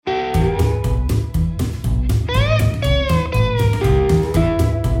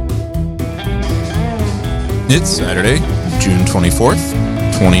It's Saturday, June 24th,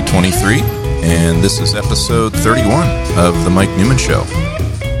 2023, and this is episode 31 of The Mike Newman Show,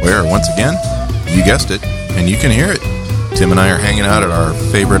 where, once again, you guessed it, and you can hear it. Tim and I are hanging out at our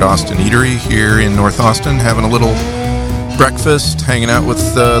favorite Austin eatery here in North Austin, having a little breakfast, hanging out with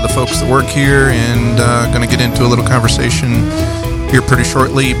the folks that work here, and going to get into a little conversation here pretty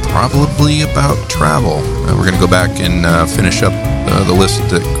shortly, probably about travel. We're going to go back and finish up the list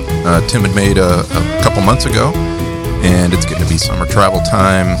that Tim had made a couple months ago, and it's getting to be summer travel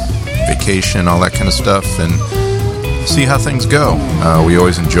time, vacation, all that kind of stuff, and see how things go. We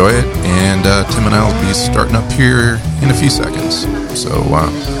always enjoy it, and Tim and I will be starting up here in a few seconds. So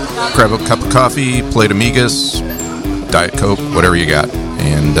grab a cup of coffee, plate Amigas, Diet Coke, whatever you got,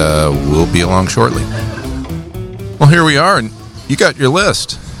 and we'll be along shortly. Well, here we are, and you got your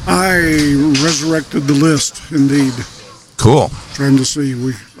list. I resurrected the list, indeed. Cool. Trying to see.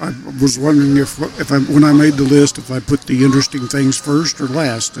 I was wondering when I made the list, if I put the interesting things first or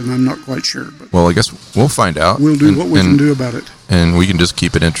last, and I'm not quite sure. But well, I guess we'll find out. We'll do what we can do about it. And we can just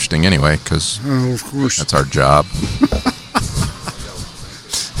keep it interesting anyway, because of course, that's our job.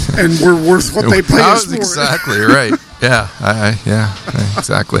 And we're worth what they pay us for. Exactly right. Yeah,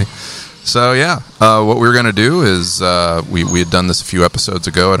 exactly. So, what we were going to do is we had done this a few episodes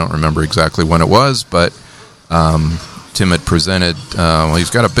ago. I don't remember exactly when it was, but Tim had presented, he's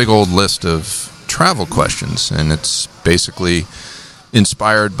got a big old list of travel questions, and it's basically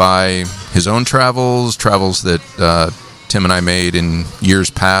inspired by his own travels that Tim and I made in years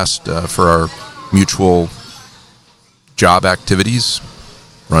past for our mutual job activities,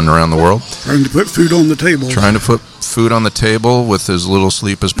 running around the world. Trying to put food on the table. Trying to put food on the table with as little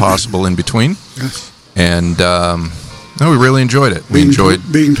sleep as possible in between. Yes. And we really enjoyed it. We enjoyed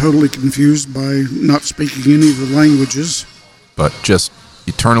being totally confused by not speaking any of the languages. But just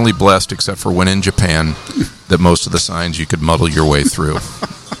eternally blessed, except for when in Japan, that most of the signs you could muddle your way through.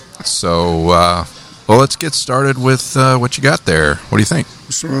 So, let's get started with what you got there. What do you think?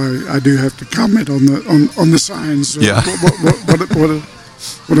 So I do have to comment on the signs. Yeah.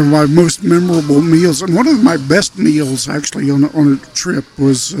 One of my most memorable meals, and one of my best meals actually on a trip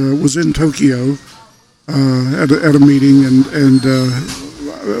was in Tokyo at a meeting, and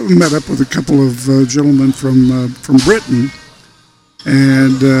met up with a couple of gentlemen from Britain,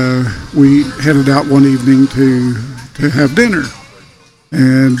 and we headed out one evening to have dinner.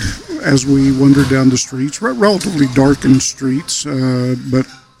 And as we wandered down the streets, relatively darkened streets, but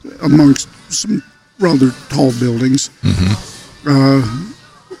amongst some rather tall buildings. Mm-hmm.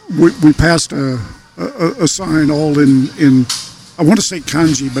 We passed a sign all in I want to say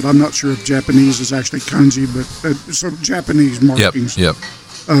kanji, but I'm not sure if Japanese is actually kanji, but sort of Japanese markings. Yep.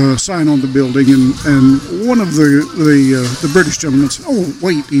 Sign on the building, and one of the British gentlemen said, "Oh,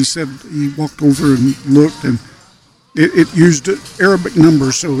 wait," he said. He walked over and looked, and it used Arabic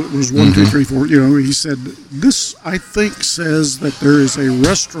numbers, so it was 1, 2, 3, 4. He said, "This, I think, says that there is a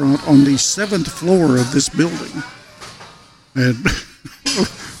restaurant on the 7th floor of this building." And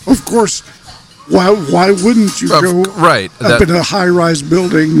of course, why wouldn't you go up in a high-rise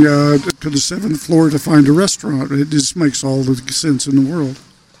building to the 7th floor to find a restaurant? It just makes all the sense in the world.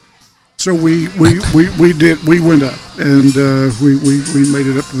 So we went up, and we made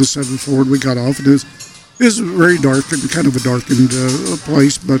it up to the 7th floor, and we got off. It is very dark and kind of a darkened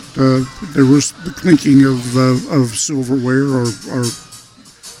place, but there was the clinking of silverware or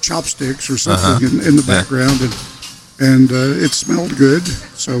chopsticks or something in the background, and it smelled good,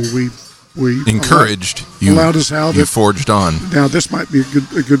 so we encouraged allowed us out. You forged on. Now this might be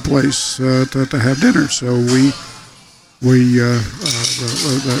a good place to have dinner. So the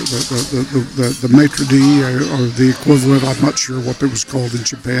maitre d' or the equivalent, I'm not sure what it was called in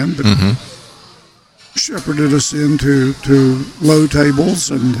Japan, but shepherded us into low tables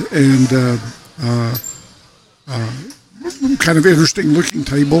and kind of interesting looking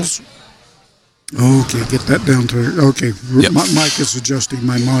tables. Okay, get that down to okay. Yep. My mic is adjusting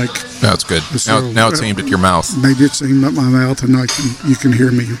my mic. That's good. So, now it's aimed at your mouth. Maybe it's aimed at my mouth, and you can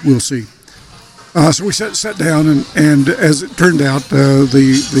hear me. We'll see. So we sat down, and as it turned out,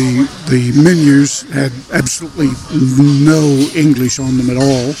 the menus had absolutely no English on them at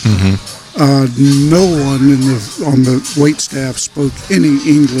all. Mm-hmm. No one on the wait staff spoke any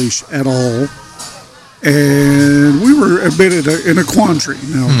English at all. And we were a bit in a quandary.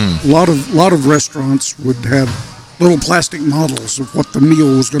 Now, a lot of restaurants would have little plastic models of what the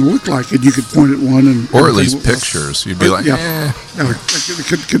meal was going to look like, and you could point at one or at least pictures. You'd be like, I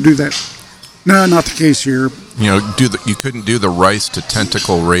could do that. No, not the case here. You couldn't do the rice to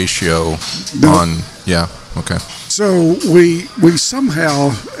tentacle ratio on. Yeah. Okay. So we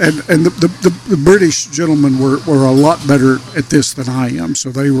somehow, and the British gentlemen were a lot better at this than I am. So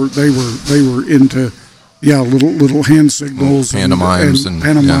they were into little hand signals, pantomimes and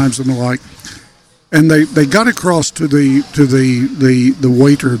pantomimes and the like. And they got across to the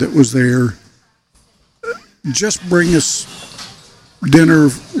waiter that was there. Just bring us dinner,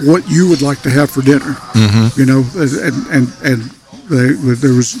 what you would like to have for dinner. Mm-hmm. And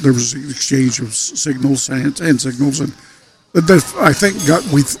there was an exchange of signals, hand signals, and I think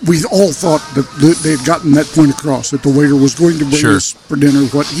we all thought that they had gotten that point across, that the waiter was going to bring us for dinner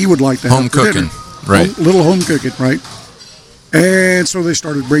what he would like to have home for cooking, dinner. right? Little home cooking, right? And so they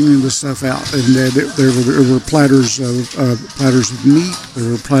started bringing this stuff out, and there were platters of meat,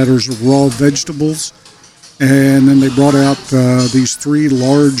 there were platters of raw vegetables, and then they brought out these 3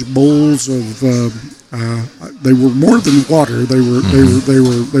 large bowls of. They were more than water. They were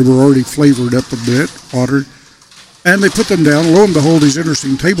already flavored up a bit, water, and they put them down. Lo and behold, these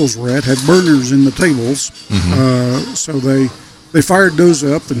interesting tables we're at had burners in the tables, so they fired those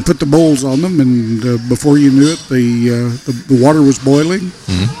up and put the bowls on them, and before you knew it, the water was boiling,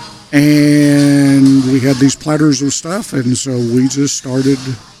 and we had these platters of stuff, and so we just started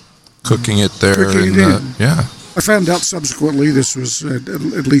cooking it there. Yeah. I found out subsequently, this was,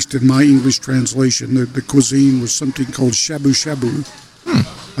 at least in my English translation, the cuisine was something called shabu shabu.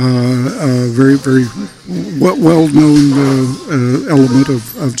 Very, very well-known element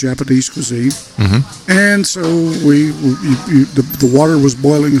of Japanese cuisine. Mm-hmm. And so the water was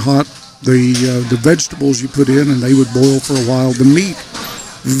boiling hot. The vegetables you put in, and they would boil for a while. The meat,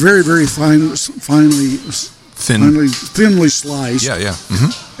 very, very thinly sliced. Yeah.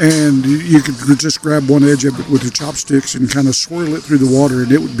 Mm-hmm. And you could just grab one edge of it with your chopsticks and kind of swirl it through the water,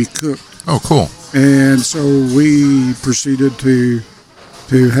 and it would be cooked. Oh, cool. And so we proceeded to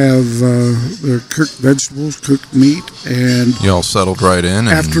have the cooked vegetables, cooked meat, and you all settled right in.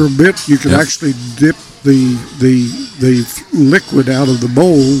 After a bit, you could actually dip the liquid out of the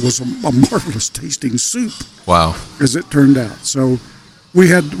bowl. Was a marvelous tasting soup. Wow! As it turned out, so we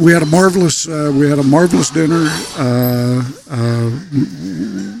had a marvelous dinner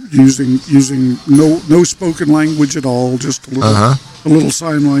using no spoken language at all, just a little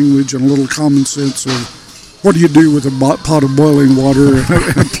sign language and a little common sense of. What do you do with a pot of boiling water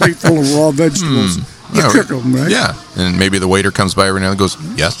and a plate full of raw vegetables? You cook them, right? Yeah, and maybe the waiter comes by every now and goes,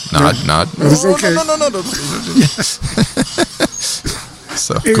 yes, nod. That was okay. No.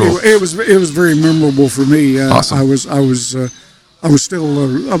 So anyway, cool. It was very memorable for me. Awesome. I was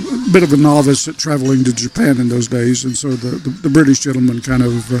still a bit of a novice at traveling to Japan in those days, and so the British gentleman kind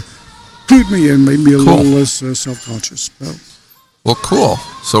of clued me in, made me a little less self-conscious. Well, cool.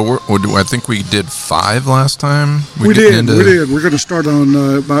 So I think we did 5 last time. We did. We're going to start on.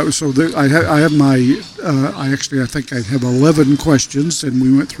 I have my. I think I have 11 questions, and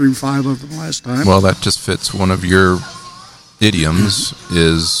we went through 5 of them last time. Well, that just fits one of your idioms.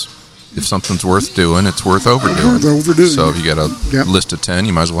 Is if something's worth doing, it's worth overdoing. So if you got a list of 10,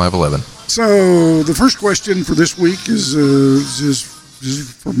 you might as well have 11. So the first question for this week is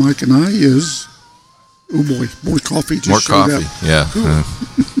for Mike and I is. Oh boy, more coffee just showed up. More coffee, yeah. Cool.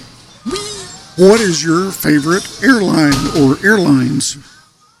 What is your favorite airline or airlines?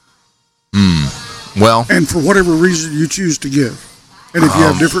 Well... And for whatever reason you choose to give. And if you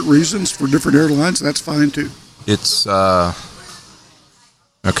have different reasons for different airlines, that's fine too. It's, okay.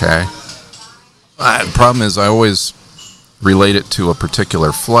 The problem is I always relate it to a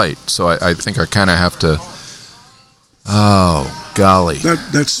particular flight, so I think I kind of have to... Oh, golly.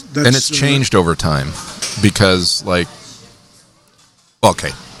 That's and it's changed over time. Because, I'll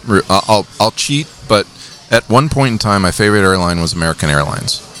cheat, but at one point in time, my favorite airline was American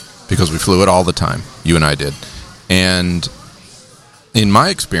Airlines because we flew it all the time. You and I did. And in my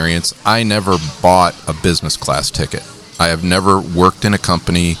experience, I never bought a business class ticket. I have never worked in a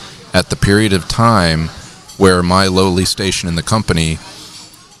company at the period of time where my lowly station in the company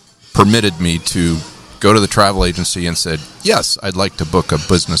permitted me to go to the travel agency and said, yes, I'd like to book a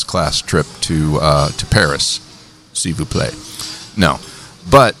business class trip to Paris. S'il vous plaît. No.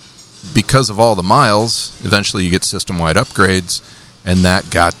 But because of all the miles, eventually you get system-wide upgrades, and that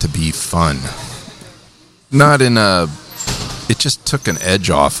got to be fun. It just took an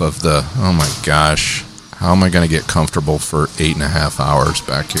edge off of the, oh my gosh, how am I going to get comfortable for 8.5 hours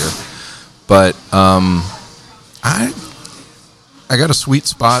back here? But I got a sweet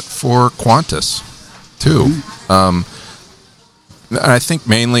spot for Qantas. Too. I think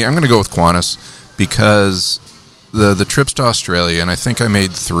mainly I'm going to go with Qantas because the trips to Australia, and I think I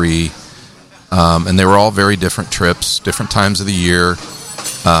made 3, And they were all very different trips, different times of the year,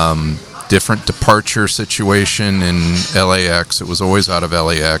 different departure situation in LAX. It was always out of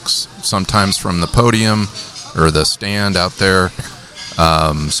LAX, sometimes from the podium or the stand out there,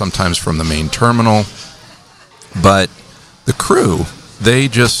 sometimes from the main terminal. But the crew, they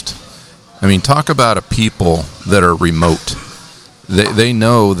just, talk about a people that are remote. They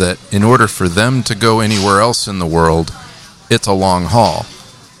know that in order for them to go anywhere else in the world, it's a long haul.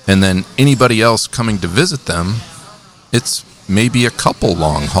 And then anybody else coming to visit them, it's maybe a couple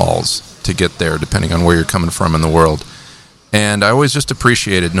long hauls to get there, depending on where you're coming from in the world. And I always just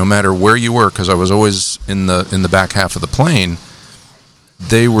appreciated, no matter where you were, because I was always in the back half of the plane,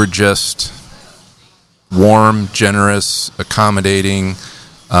 they were just warm, generous, accommodating,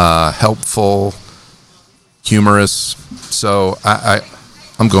 helpful, humorous. So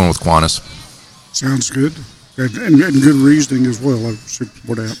I'm going with Qantas. Sounds good. And good reasoning as well. I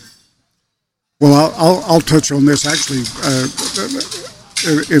support that. Well, I'll touch on this actually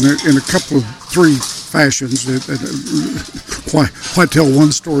in a couple of three fashions. Why tell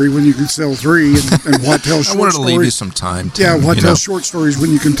one story when you can tell three, and why tell short stories? I wanted to leave you some time. Why tell short stories when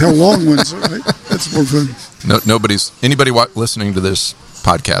you can tell long ones? Right? That's more fun. Anybody listening to this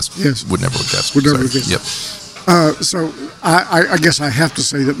podcast would never have guessed. Would never have guessed. Yep. So I guess I have to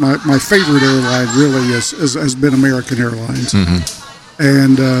say that my favorite airline really has been American Airlines. Mm-hmm.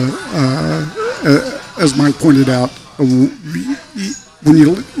 And as Mike pointed out, when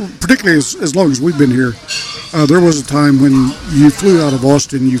you, particularly as long as we've been here, there was a time when you flew out of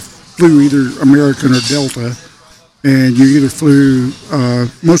Austin, you flew either American or Delta, and you either flew,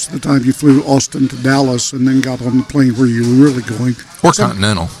 most of the time you flew Austin to Dallas and then got on the plane where you were really going. Or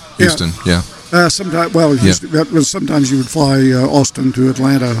Continental, Houston, yeah. Sometimes, sometimes you would fly Austin to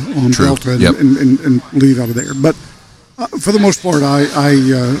Atlanta on True. Delta and, Yep. and leave out of there. But for the most part,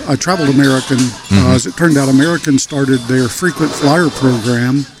 I traveled American. Mm-hmm. As it turned out, American started their frequent flyer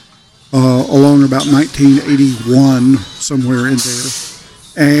program along about 1981, somewhere in there.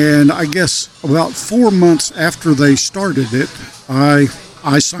 And I guess about 4 months after they started it, I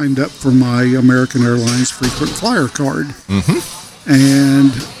signed up for my American Airlines frequent flyer card. Mm-hmm.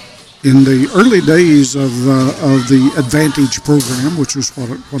 And in the early days of the Advantage program, which was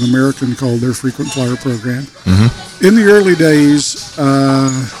what American called their frequent flyer program, mm-hmm. in the early days,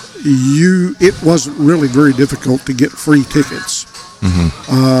 it wasn't really very difficult to get free tickets.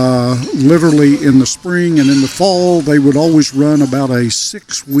 Mm-hmm. Literally in the spring and in the fall, they would always run about a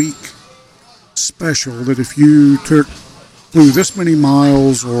 6-week special that if you flew this many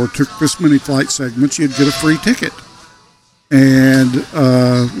miles or took this many flight segments, you'd get a free ticket. And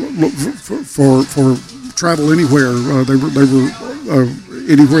for travel anywhere, they were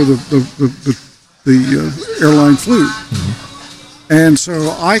anywhere the airline flew. Mm-hmm. And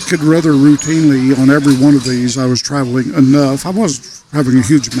so I could rather routinely, on every one of these, I was traveling enough. I was having a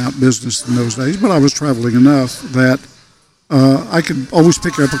huge amount of business in those days, but I was traveling enough that I could always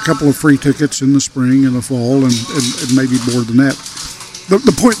pick up a couple of free tickets in the spring and the fall and maybe more than that.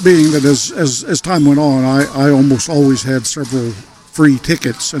 The point being that as time went on, I almost always had several free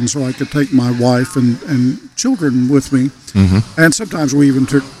tickets, and so I could take my wife and children with me. Mm-hmm. And sometimes we even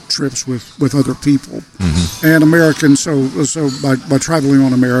took trips with other people. Mm-hmm. And American, so by traveling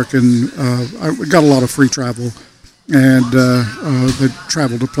on American, I got a lot of free travel, and they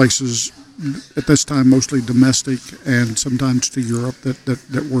traveled to places at this time mostly domestic and sometimes to Europe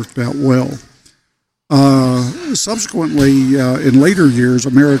that worked out well. Subsequently, in later years,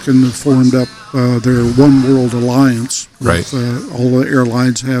 American formed up their One World Alliance. Right. All the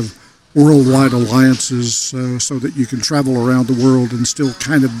airlines have worldwide alliances so that you can travel around the world and still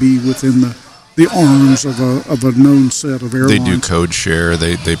kind of be within the arms of a known set of airlines. They do code share.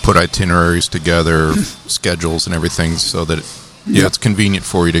 They put itineraries together, schedules and everything, so that it's convenient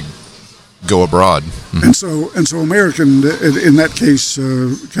for you to go abroad. Mm-hmm. And so American in that case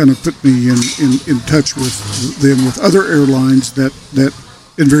kind of put me in touch with other airlines that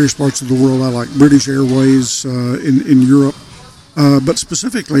in various parts of the world. I like British Airways in Europe, but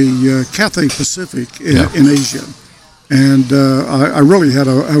specifically Cathay Pacific in Asia. And I really have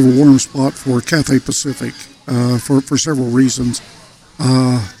a warm spot for Cathay Pacific for several reasons.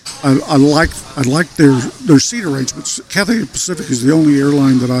 I like their seat arrangements. Cathay Pacific is the only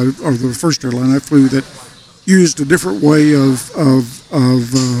airline or the first airline I flew that used a different way of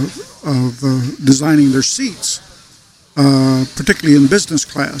designing their seats, particularly in business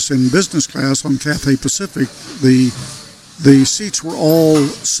class. In business class on Cathay Pacific, the seats were all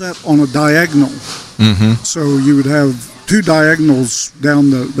set on a diagonal. Mm-hmm. So you would have two diagonals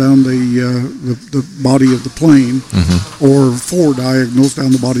down the body of the plane, mm-hmm. or four diagonals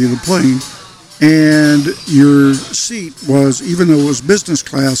down the body of the plane, And your seat was, even though it was business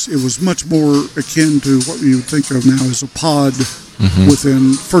class, it was much more akin to what you would think of now as a pod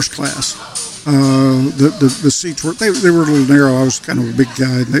within first class. The seats were, they were a little narrow. I was kind of a big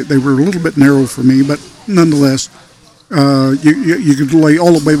guy. They were a little bit narrow for me, but nonetheless, you could lay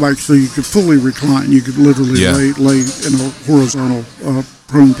all the way back so you could fully recline. You could literally lay in a horizontal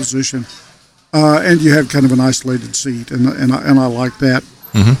prone position. And you had kind of an isolated seat, and I like that.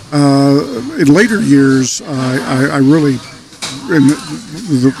 In later years, I really, in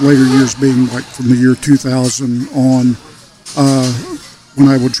the later years being like from the year 2000 on, when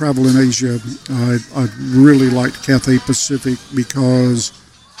I would travel in Asia, I really liked Cathay Pacific because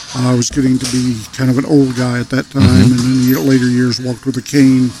I was getting to be kind of an old guy at that time, and in the later years walked with a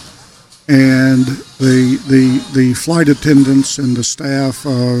cane. And the flight attendants and the staff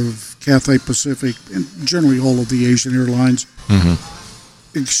of Cathay Pacific, and generally all of the Asian airlines,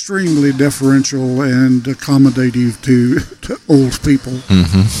 extremely deferential and accommodative to old people,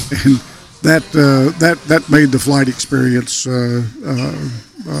 and that made the flight experience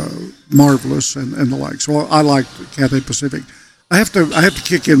marvelous and the like. So I liked Cathay Pacific. I have to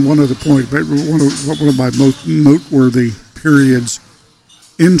kick in one other point, but one of my most noteworthy periods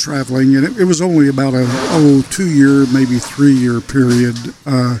in traveling, and it was only about a 2-year, maybe 3-year period.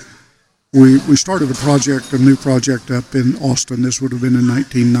 We started a new project up in Austin. This would have been in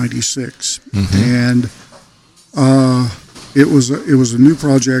 1996, and it was a new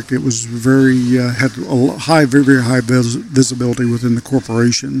project. It was had a very high visibility within the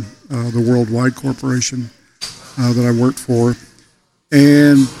corporation, the worldwide corporation that I worked for,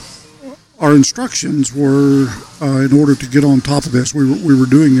 and our instructions were in order to get on top of this. We were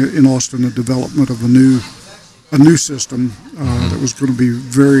doing in Austin a development of a new system that was going to be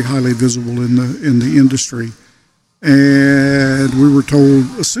very highly visible in the industry, and we were told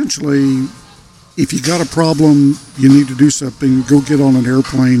essentially, if you got a problem, you need to do something, go get on an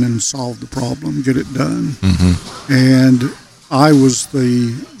airplane and solve the problem, get it done. And I was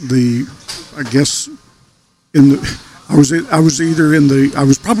I guess I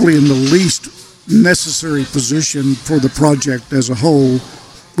was probably in the least necessary position for the project as a whole,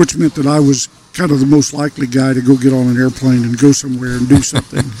 which meant that I was kind of the most likely guy to go get on an airplane and go somewhere and do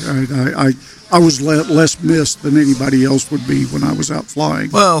something. I was less missed than anybody else would be when I was out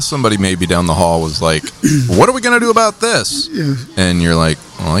flying. Well, somebody maybe down the hall was like, what are we going to do about this? Yeah. And you're like,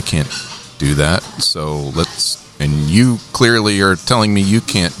 well, I can't do that. So and you clearly are telling me you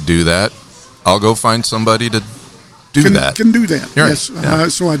can't do that. I'll go find somebody to that. Can do that. Right. Yes. Yeah.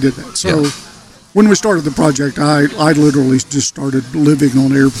 So I did that. So when we started the project, I literally just started living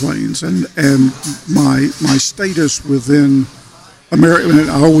on airplanes, and my status within American,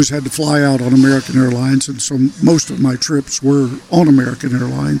 I always had to fly out on American Airlines, and so most of my trips were on American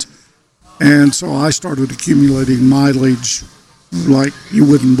Airlines, and so I started accumulating mileage like you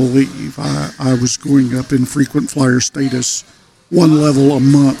wouldn't believe. I was going up in frequent flyer status, one level a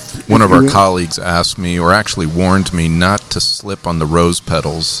month. One of our colleagues asked me, or actually warned me, not to slip on the rose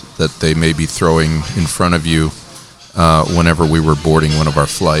petals that they may be throwing in front of you whenever we were boarding one of our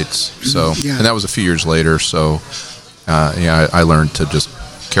flights. So, and that was a few years later. So, I learned to just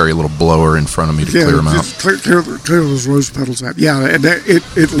carry a little blower in front of me to clear them out. Clear those rose petals out. Yeah, and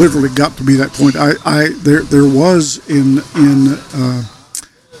it literally got to be that point. There was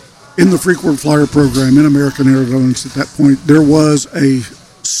in the frequent flyer program in American Airlines at that point, there was a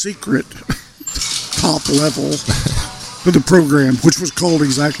secret top level to the program, which was called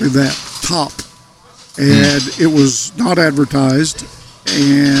exactly that, top. And it was not advertised,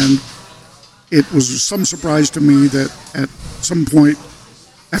 and it was some surprise to me that at some point,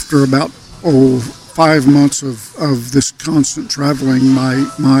 after about 5 months of this constant traveling, my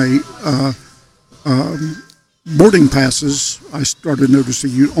boarding passes, I started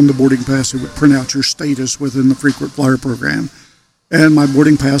noticing on the boarding pass, it would print out your status within the frequent flyer program. And my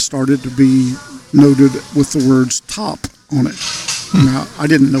boarding pass started to be noted with the words top on it. Now, I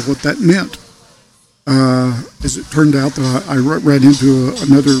didn't know what that meant. As it turned out, that I ran into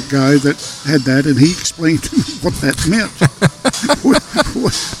another guy that had that, and he explained to me what that meant,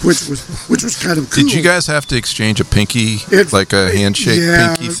 which was kind of cool. Did you guys have to exchange a pinky, like a handshake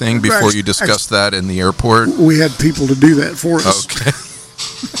pinky thing, before you discussed that in the airport? We had people to do that for us. Okay.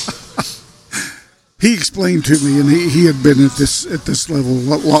 He explained to me, and he had been at this level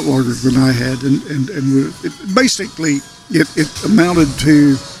a lot longer than I had, and basically it amounted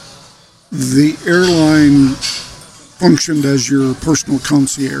to the airline functioned as your personal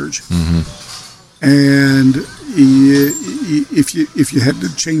concierge, and if you had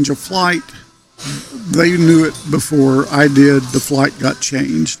to change a flight, they knew it before I did. The flight got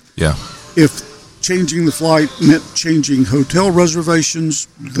changed. Yeah. If changing the flight meant changing hotel reservations,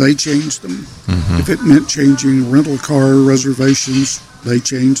 they changed them. If it meant changing rental car reservations, they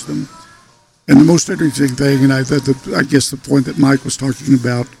changed them. And the most interesting thing, and I guess the point that Mike was talking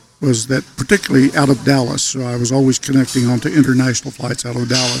about, was that particularly out of Dallas, so I was always connecting onto international flights out of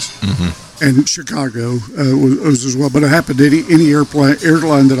Dallas, and Chicago was as well. But it happened to any airport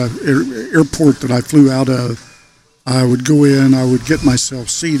that I flew out of. I would go in, I would get myself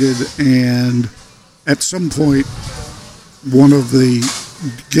seated, and at some point, one of the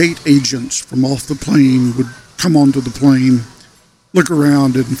gate agents from off the plane would come onto the plane, look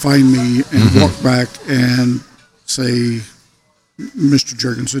around and find me, and walk back and say, "Mr.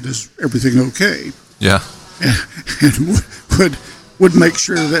 Jurgensen, is everything okay?" Yeah. And would make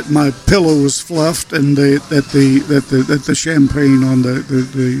sure that my pillow was fluffed and that the champagne on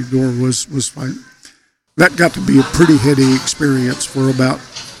the door was fine. That got to be a pretty heady experience for about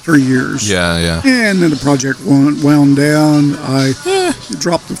 3 years. Yeah. And then the project wound down. I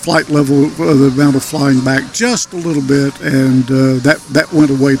dropped the flight level, the amount of flying back just a little bit, and that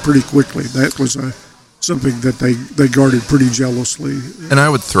went away pretty quickly. That was something that they guarded pretty jealously. And I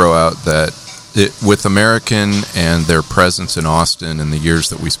would throw out that with American and their presence in Austin and the years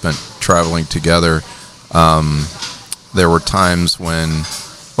that we spent traveling together, there were times when,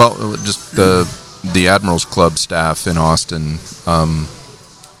 just the Admirals Club staff in Austin,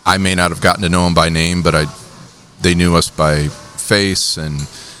 I may not have gotten to know them by name, but they knew us by face and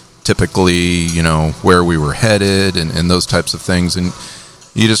typically, where we were headed and those types of things. And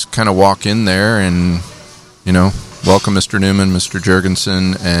you just kind of walk in there and, welcome Mr. Newman, Mr.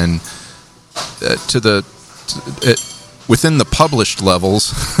 Jurgensen, and within the published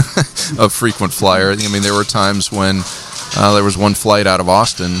levels of frequent flyer, there were times when there was one flight out of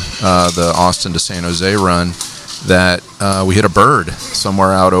Austin, the Austin to San Jose run, that we hit a bird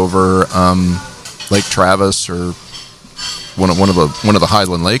somewhere out over Lake Travis or one of the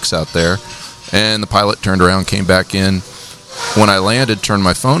Highland lakes out there, and the pilot turned around, came back in. When I landed, turned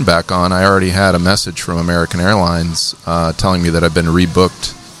my phone back on, I already had a message from American Airlines telling me that I'd been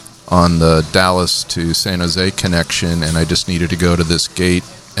rebooked on the Dallas to San Jose connection, and I just needed to go to this gate.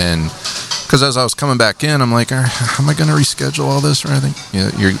 And because as I was coming back in, I'm like, how am I going to reschedule all this or anything?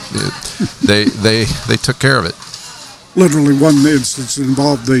 They took care of it. Literally, one instance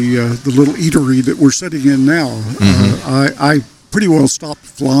involved the little eatery that we're sitting in now. I pretty well stopped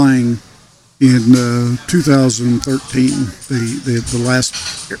flying in 2013. The last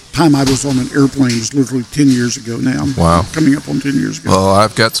time I was on an airplane was literally 10 years ago now. Wow. Coming up on 10 years ago. Well,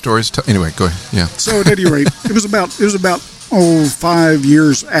 I've got stories. Anyway, go ahead. Yeah. So at any rate, it was about 5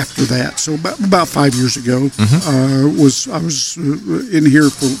 years after that. So about 5 years ago, I was in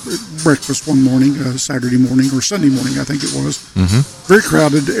here for breakfast one morning, Saturday morning or Sunday morning, I think it was. Very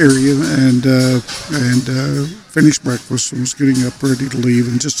crowded area, and finished breakfast and was getting up ready to leave.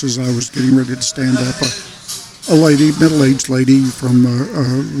 And just as I was getting ready to stand up, a lady, middle-aged lady from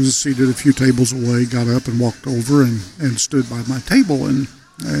was seated a few tables away, got up and walked over and stood by my table, and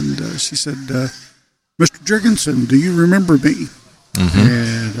she said, "Mr. Jurgensen, do you remember me?"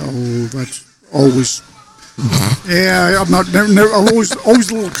 And that's always, I'm not. I'm always a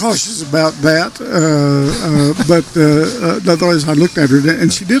little cautious about that. But nonetheless, I looked at her,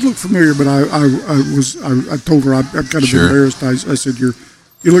 and she did look familiar. But I told her I'm kind of embarrassed. I said, "You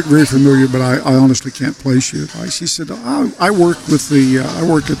look very familiar, but I honestly can't place you." She said, "I work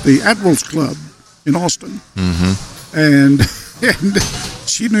at the Admirals Club in Austin," and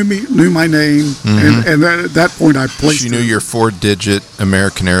she knew my name, and at that point I placed. She knew your 4-digit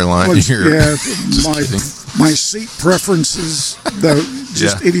American Airlines. My seat preferences,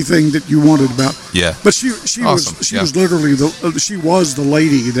 anything that you wanted about. Yeah, but she awesome. was literally the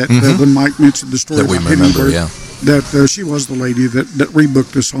lady that when Mike mentioned the story that we about remember. That she was the lady that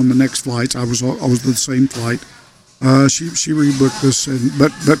rebooked us on the next flights. I was the same flight. She rebooked us,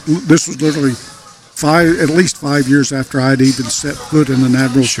 but this was literally at least 5 years after I'd even set foot in an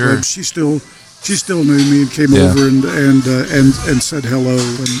Admirals Club. She still knew me and came over and said hello,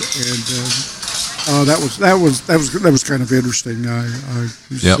 and that was kind of interesting. I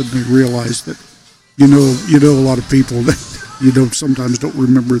suddenly realized that you know a lot of people that sometimes don't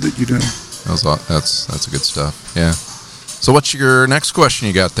remember that you know. That's good stuff. Yeah. So what's your next question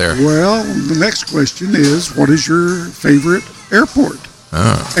you got there? Well, the next question is, what is your favorite airport?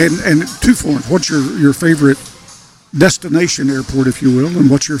 And two forms. What's your favorite destination airport, if you will, and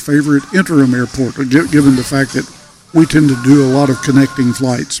what's your favorite interim airport, given the fact that we tend to do a lot of connecting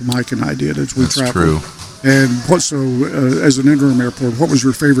flights, Mike and I did, as we travel. That's true. And as an interim airport, what was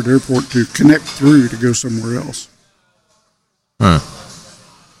your favorite airport to connect through to go somewhere else?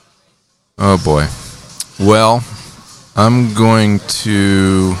 Oh, boy. Well, I'm going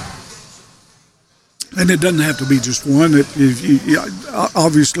to... And it doesn't have to be just one.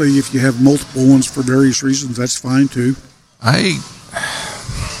 Obviously, if you have multiple ones for various reasons, that's fine, too.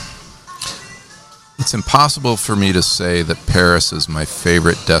 It's impossible for me to say that Paris is my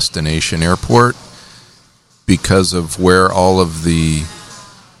favorite destination airport because of where all of the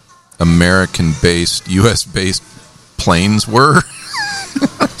American-based, U.S.-based planes were.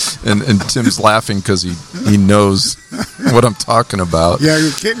 and Tim's laughing because he knows what I'm talking about. Yeah,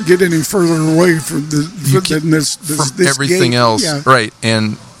 you can't get any further away from this everything gate. else. Yeah. Right,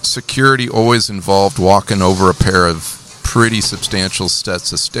 and security always involved walking over a pair of pretty substantial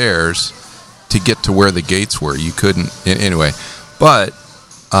sets of stairs to get to where the gates were. You couldn't... Anyway, but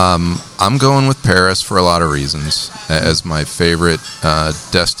I'm going with Paris for a lot of reasons as my favorite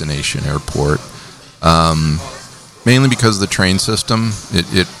destination airport. Mainly because of the train system.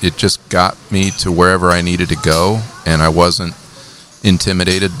 It just got me to wherever I needed to go, and I wasn't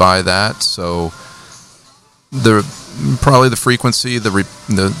intimidated by that. So probably the frequency,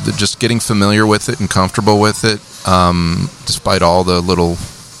 the just getting familiar with it and comfortable with it, despite all the little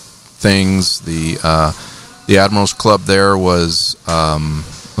things. The Admirals Club there was,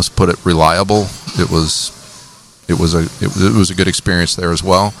 let's put it, reliable. It was a good experience there as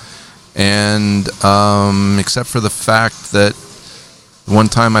well. And except for the fact that one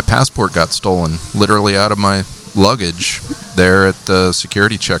time my passport got stolen, literally out of my luggage there at the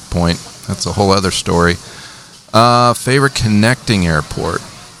security checkpoint. That's a whole other story. Favorite connecting airport?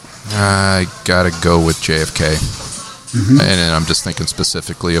 I gotta go with JFK. Mm-hmm. And I'm just thinking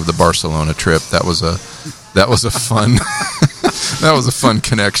specifically of the Barcelona trip. That was a fun that was a fun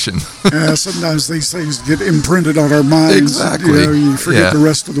connection. Sometimes these things get imprinted on our minds. Exactly. You forget the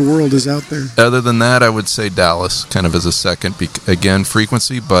rest of the world is out there. Other than that, I would say Dallas, kind of as a second. Again,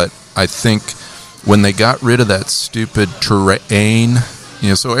 frequency, but I think when they got rid of that stupid terrain,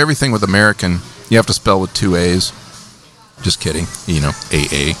 so everything with American, you have to spell with 2 A's. Just kidding.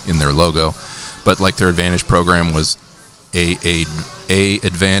 AA in their logo. But like their Advantage program was A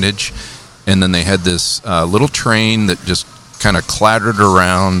Advantage. And then they had this little train that just kind of clattered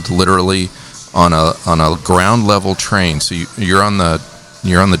around, literally on a ground level train. So you're on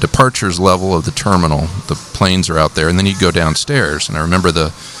the departures level of the terminal. The planes are out there, and then you go downstairs. And I remember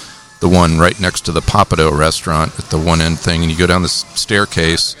the one right next to the Papado restaurant at the one end thing, and you go down this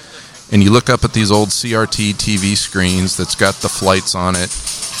staircase, and you look up at these old CRT TV screens that's got the flights on it.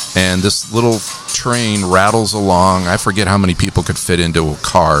 And this little train rattles along. I forget how many people could fit into a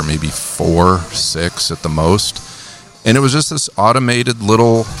car, maybe 4, 6 at the most. And it was just this automated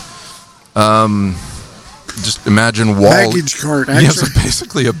little, just imagine wall. Baggage cart, actually. Yeah, so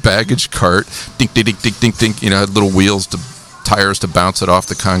basically a baggage cart. Dink, dink, dink, dink, dink. Had little wheels tires to bounce it off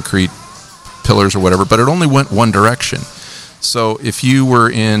the concrete pillars or whatever. But it only went one direction. So if you were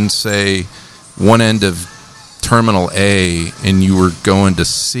in, say, one end of Terminal A and you were going to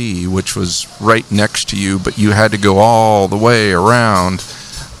C, which was right next to you, but you had to go all the way around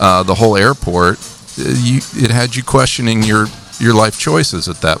the whole airport, it had you questioning your life choices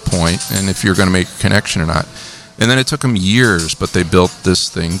at that point, and if you're going to make a connection or not. And then it took them years, but they built this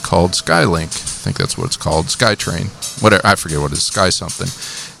thing called Skylink. I think that's what it's called, Skytrain. Whatever, I forget what it is, Sky something.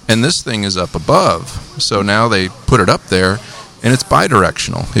 And this thing is up above, so now they put it up there. And it's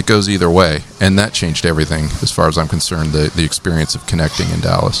bidirectional. It goes either way. And that changed everything, as far as I'm concerned, the experience of connecting in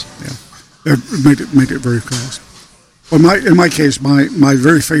Dallas. Yeah. It made it very fast. Well, in my case, my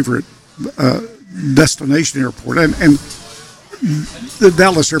very favorite destination airport, and the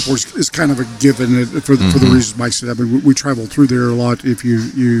Dallas airport is kind of a given for the reasons Mike said. I mean, we travel through there a lot. If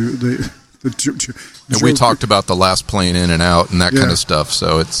and we talked about the last plane in and out and that kind of stuff.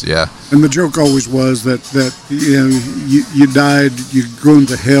 So it's And the joke always was that you died, you go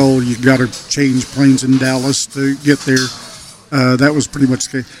into hell, you got to change planes in Dallas to get there. That was pretty much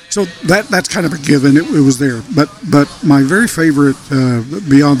the case. So that's kind of a given. It was there. But my very favorite,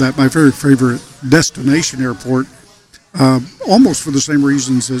 beyond that, my very favorite destination airport, almost for the same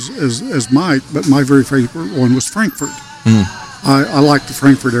reasons as Mike, but my very favorite one was Frankfurt. I like the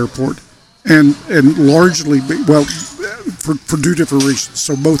Frankfurt airport. And largely, for 2 different reasons.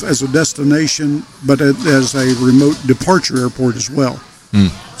 So both as a destination, but as a remote departure airport as well.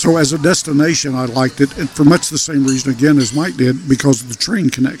 So as a destination, I liked it, and for much the same reason, again, as Mike did, because of the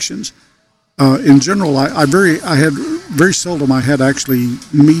train connections. In general, I had very seldom I had actually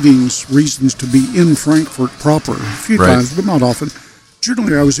reasons to be in Frankfurt proper. A few times, but not often.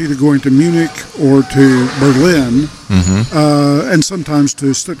 Generally, I was either going to Munich or to Berlin, and sometimes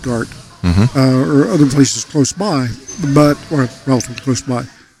to Stuttgart. Or other places close by, or relatively close by.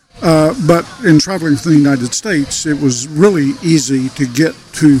 But in traveling through the United States, it was really easy to get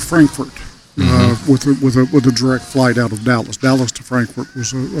to Frankfurt with a direct flight out of Dallas. Dallas to Frankfurt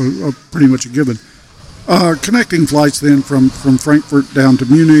was a pretty much a given. Connecting flights then from Frankfurt down to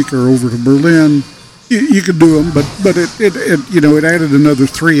Munich or over to Berlin, you could do them, but it added another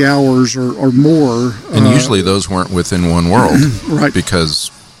 3 hours or more. And usually those weren't within one world, right?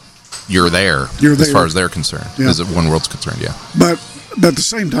 Because you're there as far as they're concerned, as one world's concerned. Yeah, but at the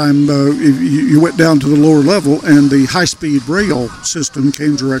same time, you went down to the lower level, and the high-speed rail system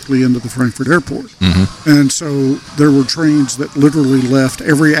came directly into the Frankfurt airport, and so there were trains that literally left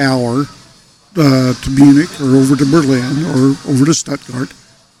every hour to Munich or over to Berlin or over to Stuttgart,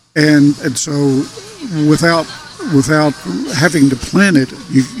 and so without having to plan it,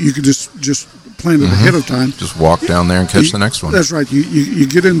 you could just plan it ahead of time. Just walk down there and catch the next one. That's right. You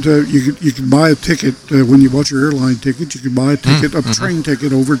get into you could buy a ticket when you bought your airline ticket. You could buy a ticket, a train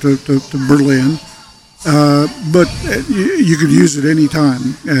ticket over to Berlin, but you could use it any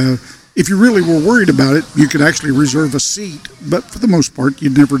time. If you really were worried about it, you could actually reserve a seat. But for the most part, you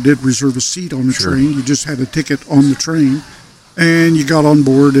never did reserve a seat on the train. You just had a ticket on the train. And you got on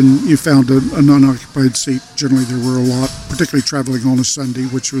board and you found an unoccupied seat. Generally, there were a lot, particularly traveling on a Sunday,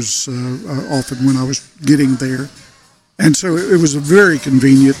 which was often when I was getting there. And so it was very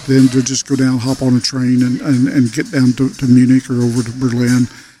convenient then to just go down, hop on a train, and get down to Munich or over to Berlin.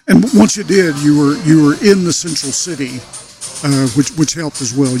 And once you did, you were in the central city, which helped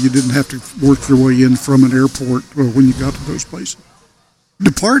as well. You didn't have to work your way in from an airport when you got to those places.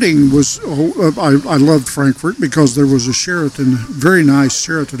 Departing was, I loved Frankfurt because there was a Sheraton, very nice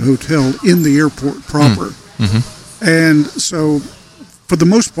Sheraton hotel in the airport proper. And so, for the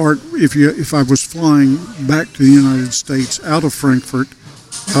most part, if I was flying back to the United States out of Frankfurt,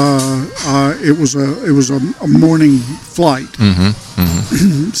 it was a morning flight.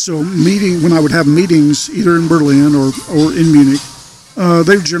 So when I would have meetings either in Berlin or in Munich,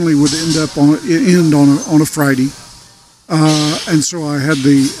 they generally would end on a Friday. And so I had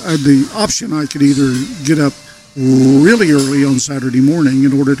the option. I could either get up really early on Saturday morning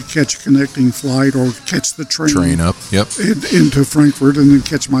in order to catch a connecting flight or catch the train up, into Frankfurt and then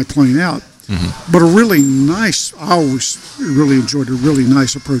catch my plane out. But I always really enjoyed a really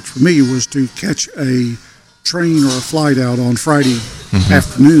nice approach for me was to catch a train or a flight out on Friday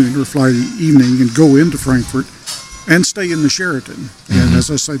afternoon or Friday evening and go into Frankfurt and stay in the Sheraton. And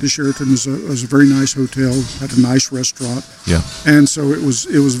as I say, the Sheraton was a very nice hotel, had a nice restaurant. Yeah. And so it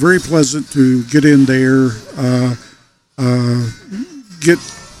was very pleasant to get in there, get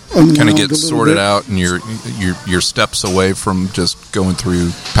unwound kind of get sorted out, and your steps away from just going through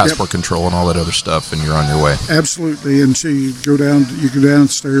passport control and all that other stuff, and you're on your way. Absolutely. And so you go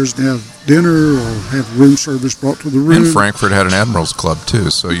downstairs and have dinner or have room service brought to the room. And Frankfurt had an Admirals Club too,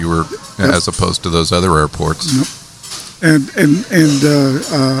 so you were as opposed to those other airports. Yep. And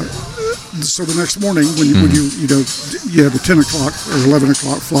so the next morning when you have a 10 o'clock or 11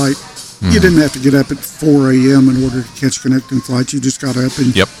 o'clock flight, you didn't have to get up at 4 a.m. in order to catch connecting flights. You just got up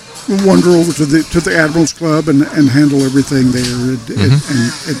and wander over to the Admirals Club and handle everything there,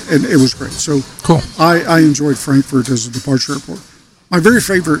 and it was great. So cool. I enjoyed Frankfurt as a departure airport. My very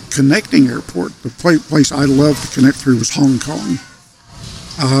favorite connecting airport, the place I loved to connect through, was Hong Kong.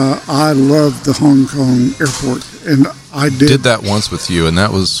 I loved the Hong Kong airport, and I did that once with you, and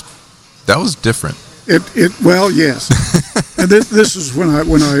that was different. Well, yes. And this is when I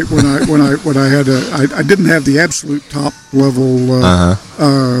had I didn't have the absolute top level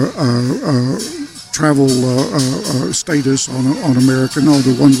travel status on American or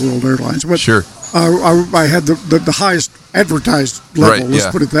the One World Airlines, but sure. I had the highest advertised level. Let's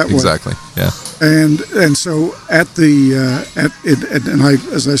put it that way. Exactly. Yeah. And so and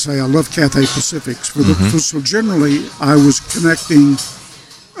as I say, I love Cathay Pacifics. So generally, I was connecting.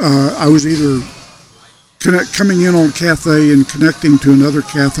 I was either coming in on Cathay and connecting to another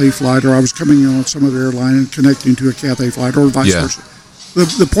Cathay flight, or I was coming in on some other airline and connecting to a Cathay flight, or vice versa.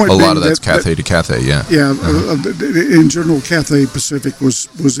 The point a lot of that's Cathay to Cathay, yeah. Yeah, in general, Cathay Pacific was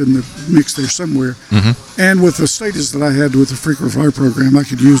in the mix there somewhere. And with the status that I had with the frequent flyer program, I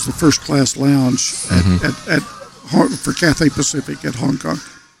could use the first class lounge for Cathay Pacific at Hong Kong.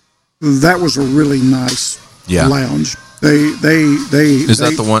 That was a really nice lounge. Is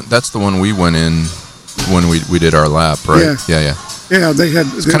that the one? That's the one we went in when we did our lap, right? Yeah. Yeah, they had.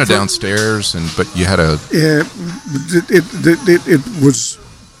 It's kind of downstairs, but you had a. Yeah,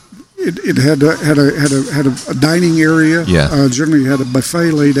 it had a dining area. Yeah. Generally, had a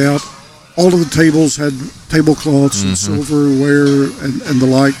buffet laid out. All of the tables had tablecloths and silverware and the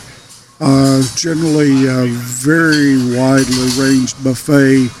like. Generally a very widely ranged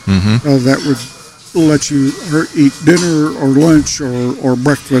buffet that would let you eat dinner or lunch or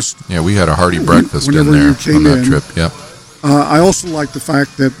breakfast. Yeah, we had a hearty breakfast in whenever there you came on that in. trip. Yep. I also like the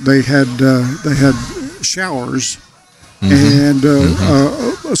fact that they had showers and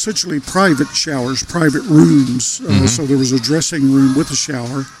essentially private showers, private rooms. So there was a dressing room with a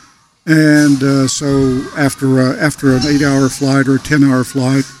shower. And so after an 8-hour flight or a 10-hour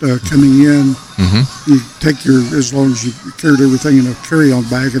flight coming in, you take as long as you carried everything in a carry-on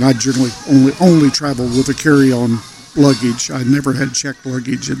bag, and I generally only traveled with a carry-on luggage. I never had checked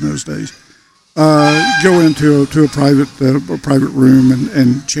luggage in those days. Go into a private room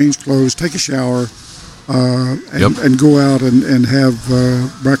and change clothes, take a shower, and go out and have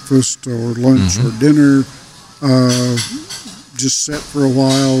breakfast or lunch or dinner. Just sit for a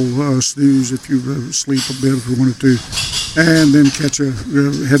while, snooze if you sleep a bit if you wanted to, and then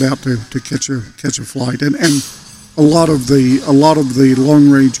head out to catch a flight. And a lot of the long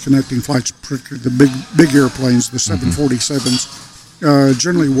range connecting flights, particularly the big airplanes, the 747s,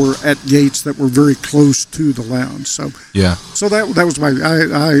 generally were at gates that were very close to the lounge. So that was my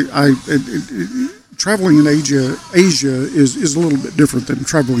traveling in Asia is a little bit different than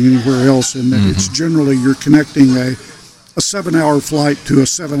traveling anywhere else in that it's generally you're connecting a 7-hour flight to a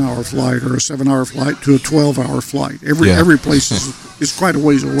 7-hour flight, or a 7-hour flight to a 12-hour flight. Every place is quite a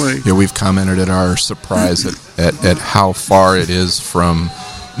ways away. Yeah, we've commented at our surprise at how far it is from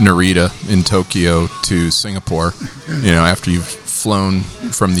Narita in Tokyo to Singapore. You know, after you've flown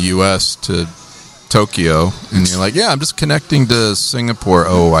from the U.S. to Tokyo, and you're like, I'm just connecting to Singapore.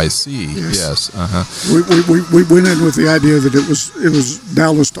 Oh, I see. Yes. We went in with the idea that it was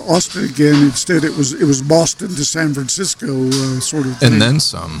Dallas to Austin again. Instead, it was Boston to San Francisco sort of thing. And then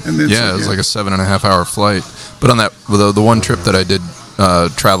some. It was like a 7.5-hour flight. But on that, the one trip that I did,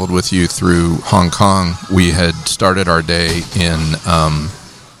 traveled with you through Hong Kong, we had started our day in.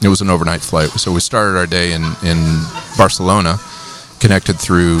 It was an overnight flight, so we started our day in Barcelona, connected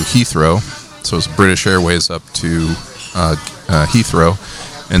through Heathrow. So it's British Airways up to Heathrow,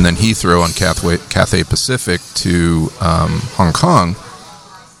 and then Heathrow on Cathay Pacific to Hong Kong,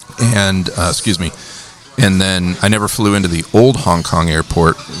 and and then I never flew into the old Hong Kong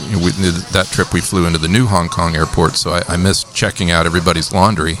airport. That trip we flew into the new Hong Kong airport, so I missed checking out everybody's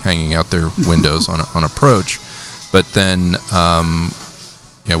laundry hanging out their windows on approach. But then,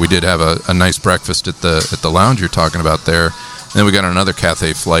 we did have a nice breakfast at the lounge you're talking about there. And then we got another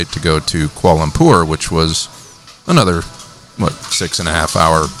Cathay flight to go to Kuala Lumpur, which was another 6.5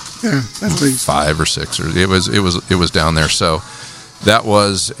 hour, at least 5 or 6, or it was down there. So that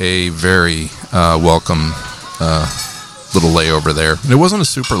was a very welcome little layover there. And it wasn't a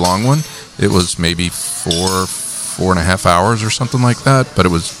super long one. It was maybe 4.5 hours or something like that, but it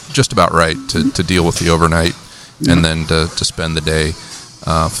was just about right to deal with the overnight and then to spend the day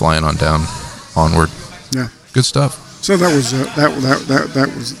flying onward. Yeah, good stuff. So that was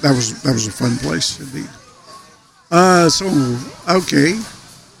a fun place indeed.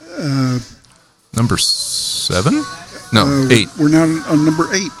 Number 7? No, 8. We're now on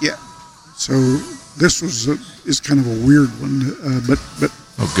number 8. Yeah. So this is kind of a weird one, but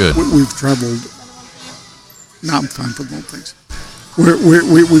good. We've traveled. No, I'm fine for both things.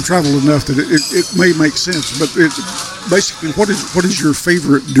 We've traveled enough that it may make sense, but basically, what is your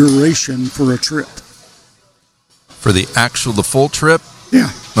favorite duration for a trip? For the full trip?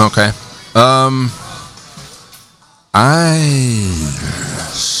 Yeah. Okay.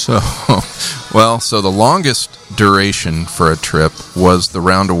 So the longest duration for a trip was the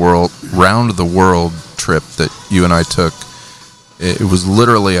round the world trip that you and I took. It was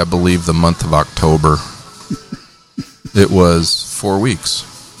literally, I believe, the month of October. It was 4 weeks.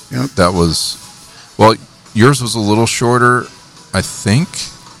 Yep. That was, yours was a little shorter, I think.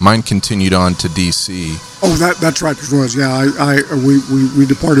 Mine continued on to D.C. Oh, that's right. It was. Yeah, we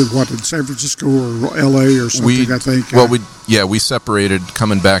departed in San Francisco or L.A. or something. I think. We separated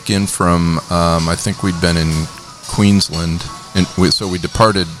coming back in from. I think we'd been in Queensland, and so we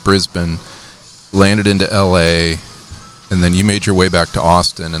departed Brisbane, landed into L.A., and then you made your way back to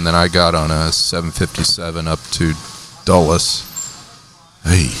Austin, and then I got on a 757 up to Dulles.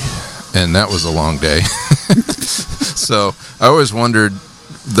 Hey, and that was a long day. So I always wondered.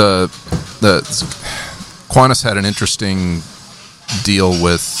 The Qantas had an interesting deal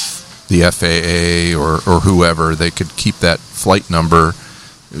with the FAA or whoever. They could keep that flight number.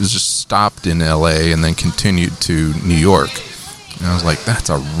 It was just stopped in LA and then continued to New York. And I was like, that's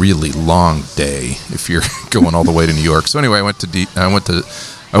a really long day if you're going all the way to New York. So anyway, I went to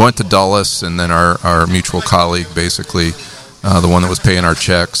Dulles, and then our mutual colleague basically the one that was paying our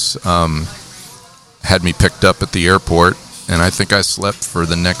checks, had me picked up at the airport, and I think I slept for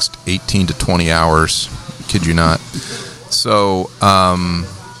the next 18 to 20 hours. Kid you not. So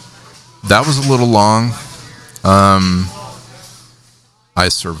that was a little long. I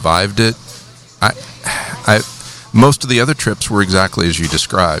survived it. Most of the other trips were exactly as you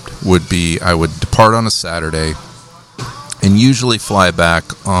described. I would depart on a Saturday and usually fly back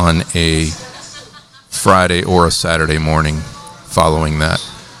on a Friday or a Saturday morning following that.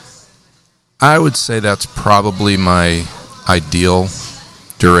 I would say that's probably my ideal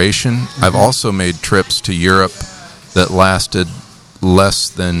duration. Mm-hmm. I've also made trips to Europe that lasted less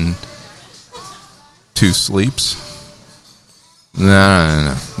than 2 sleeps.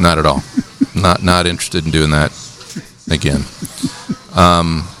 No, not at all. Not interested in doing that again.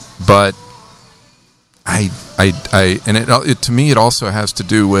 But I and it to me it also has to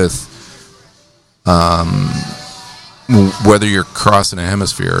do with whether you're crossing a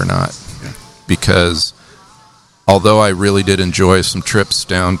hemisphere or not. Yeah. Because although I really did enjoy some trips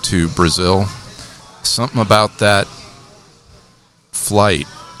down to Brazil, something about that flight,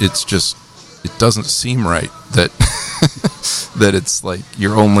 it doesn't seem right that that it's like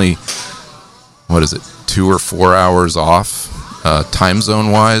you're only 2 or 4 hours off time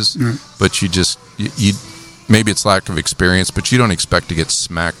zone wise, but you maybe it's lack of experience, but you don't expect to get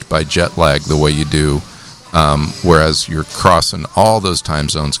smacked by jet lag the way you do, whereas you're crossing all those time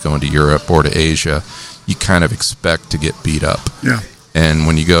zones going to Europe or to Asia, you kind of expect to get beat up. Yeah. And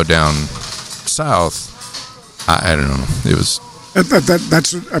when you go down south, I don't know, it was...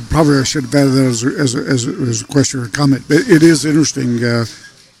 That's probably I should have added that as a question or a comment. It is interesting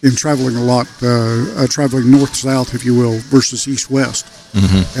in traveling a lot, traveling north-south, if you will, versus east-west.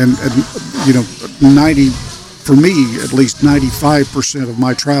 Mm-hmm. And for me, at least 95% of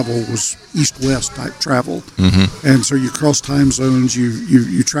my travel was east-west type travel. Mm-hmm. And so you cross time zones,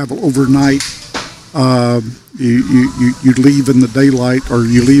 you travel overnight, you leave in the daylight, or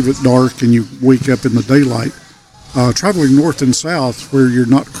you leave at dark and you wake up in the daylight. Traveling north and south, where you're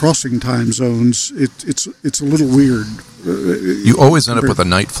not crossing time zones, it's a little weird. You always end up with a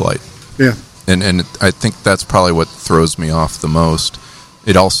night flight. Yeah. And I think that's probably what throws me off the most.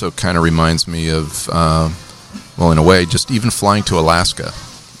 It also kind of reminds me of, in a way, just even flying to Alaska.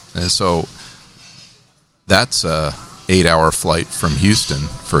 And so that's a 8-hour flight from Houston,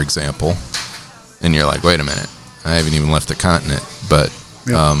 for example. And you're like, wait a minute, I haven't even left the continent. But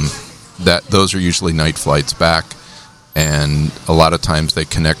those are usually night flights back. And a lot of times they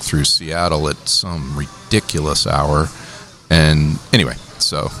connect through Seattle at some ridiculous hour. And anyway,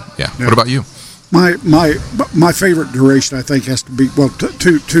 so yeah. What about you? My favorite duration, I think, has to be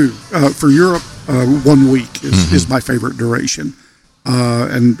two. For Europe, 1 week is my favorite duration,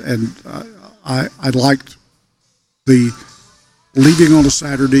 and I liked the leaving on a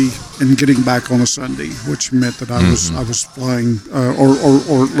Saturday and getting back on a Sunday, which meant that I was flying,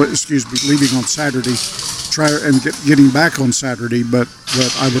 leaving on Saturday, getting back on Saturday, but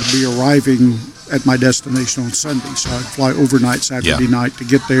I would be arriving at my destination on Sunday, so I'd fly overnight Saturday night to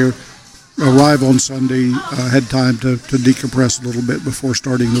get there, arrive on Sunday, had time to decompress a little bit before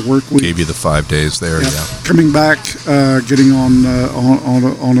starting the work week. Gave you the 5 days there, yeah. Coming back, getting on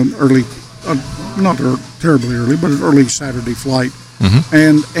an early. Not terribly early, but an early Saturday flight,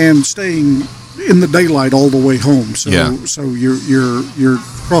 and staying in the daylight all the way home. So you're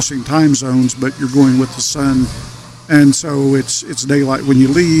crossing time zones, but you're going with the sun, and so it's daylight when you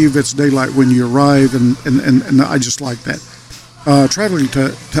leave, it's daylight when you arrive, and I just like that. Traveling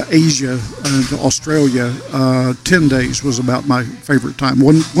to Asia, to Australia, 10 days was about my favorite time.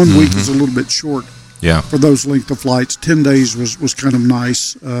 One week is a little bit short. Yeah. For those length of flights, 10 days was kind of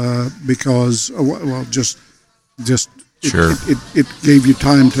nice because sure. It gave you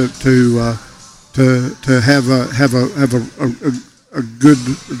time to have a good.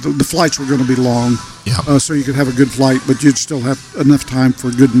 The flights were going to be long, so you could have a good flight, but you'd still have enough time for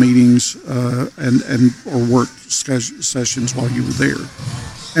good meetings and or work sessions while you were there.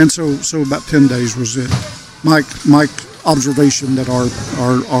 And so about 10 days was it. My observation that are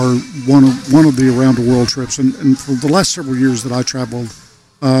one of the around the world trips, and for the last several years that I traveled,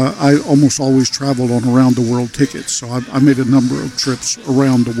 I almost always traveled on around the world tickets. So I made a number of trips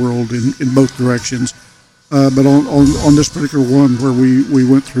around the world in both directions. But on this particular one where we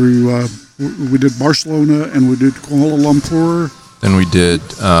went through, we did Barcelona and we did Kuala Lumpur. Then we did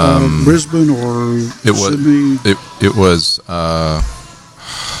Brisbane or Sydney. It was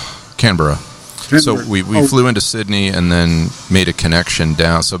Canberra. So we flew into Sydney and then made a connection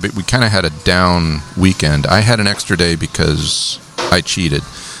down. So we kind of had a down weekend. I had an extra day because I cheated.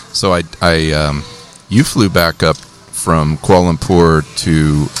 So you flew back up from Kuala Lumpur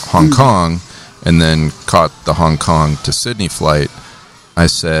to Hong Kong, and then caught the Hong Kong to Sydney flight, I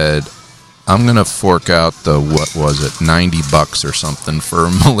said, I'm going to fork out the, what was it, $90 or something for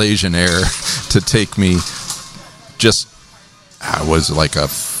Malaysian Air to take me I was like a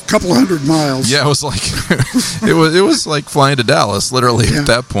couple 100 miles. Yeah, it was like it was like flying to Dallas, literally at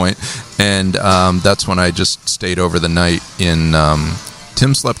that point. And that's when I just stayed over the night in.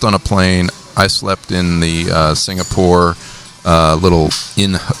 Tim slept on a plane. I slept in the Singapore little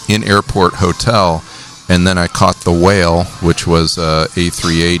in airport hotel, and then I caught the Whale, which was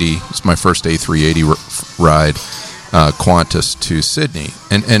A380. It's my first A380 ride. Qantas to Sydney,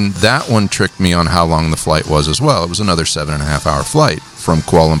 and that one tricked me on how long the flight was as well. It was another 7.5 hour flight from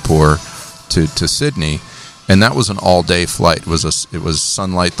Kuala Lumpur to Sydney, and that was an all day flight. It was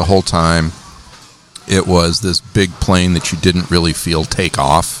sunlight the whole time. It was this big plane that you didn't really feel take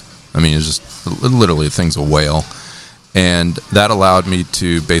off. I mean, it was just literally the thing's a whale, and that allowed me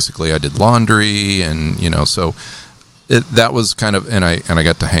to basically I did laundry and so. That was kind of, and I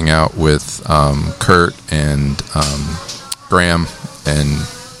got to hang out with Kurt and Graham, and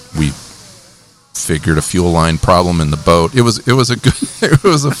we figured a fuel line problem in the boat. It was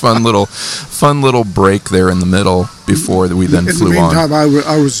a fun little break there in the middle before we then flew on. In the meantime,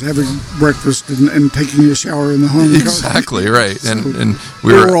 I was having breakfast and taking a shower in the home. Exactly right, so and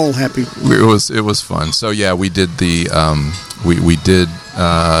we were all happy. It was fun. So yeah, we did the we did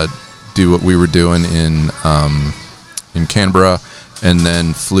do what we were doing in Canberra, and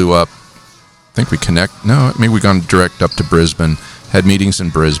then flew up. I think maybe we gone direct up to Brisbane, had meetings in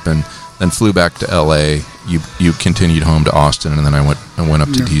Brisbane, then flew back to LA. You continued home to Austin, and then I went up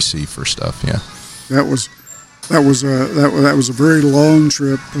to DC for stuff. Yeah, that was a very long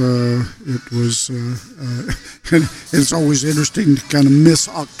trip. It was and it's always interesting to kind of miss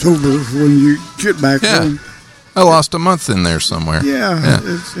October when you get back home. I lost a month in there somewhere.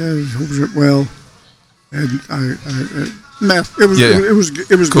 Well. And it was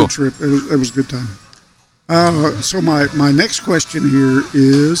a cool. good trip. It was a good time. So my next question here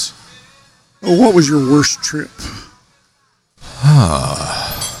is, what was your worst trip?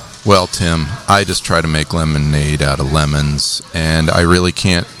 Well, Tim, I just try to make lemonade out of lemons, and I really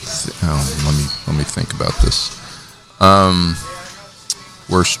can't. Let me think about this.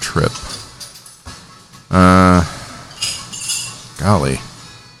 Worst trip. Golly,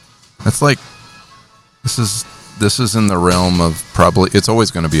 that's like. This is in the realm of probably it's always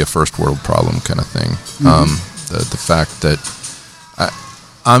going to be a first world problem kind of thing. The fact that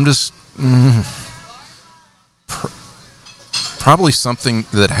I'm just probably something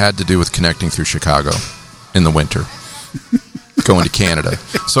that had to do with connecting through Chicago in the winter, going to Canada.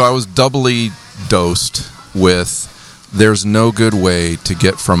 So I was doubly dosed with there's no good way to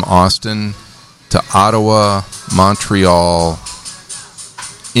get from Austin to Ottawa, Montreal,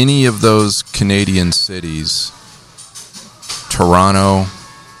 any of those Canadian cities, Toronto,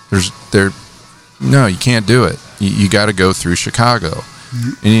 no, you can't do it. You got to go through Chicago.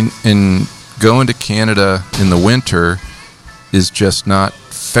 And going to Canada in the winter is just not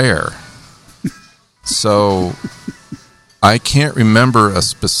fair. So I can't remember a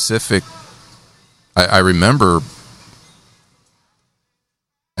specific. I remember.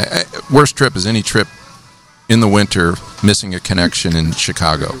 Worst trip is any trip in the winter missing a connection in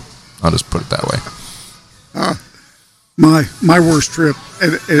Chicago. I'll just put it that way. My worst trip,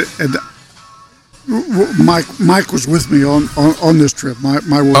 and Mike was with me on this trip. My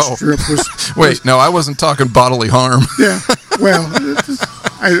worst trip was. Wait, no, I wasn't talking bodily harm. Yeah, well,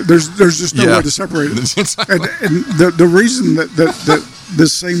 there's just no way to separate it. And the reason that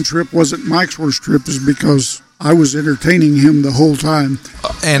this same trip wasn't Mike's worst trip is because I was entertaining him the whole time,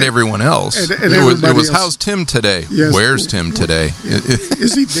 and everyone else. And it was how's Tim today? Yes. Where's Tim today?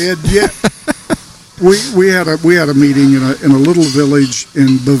 Is he dead yet? We had a meeting in a little village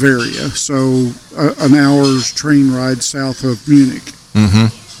in Bavaria, so an hour's train ride south of Munich. Mm-hmm.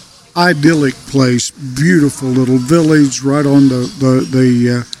 Idyllic place, beautiful little village right on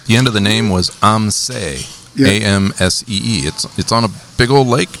the end of the name was Amsee, Amsee. It's on a big old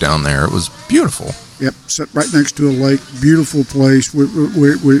lake down there. It was beautiful. Yep, set right next to a lake. Beautiful place. We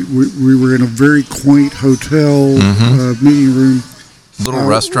were in a very quaint hotel meeting room. Little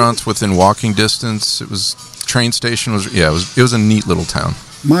restaurants within walking distance. It was train station was it was a neat little town.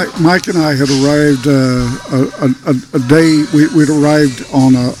 Mike and I had arrived a day. We'd arrived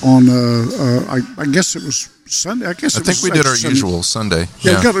on I guess it was Sunday. I think we did our usual Sunday.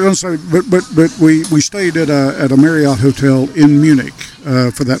 Yeah, got it on Sunday. But we stayed at a Marriott hotel in Munich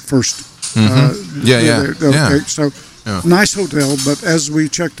for that first. Okay, so Yeah. Nice hotel, but as we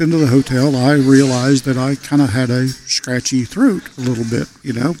checked into the hotel, I realized that I kind of had a scratchy throat a little bit,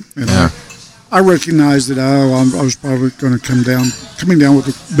 and Yeah. I recognized that I was probably going to coming down with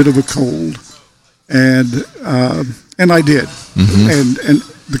a bit of a cold, and I did, and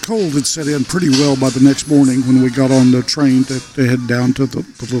the cold had set in pretty well by the next morning when we got on the train to head down to the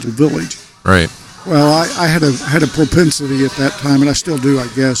little village. Right. Well, I had a propensity at that time, and I still do, I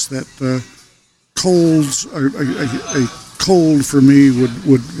guess, that colds, a cold for me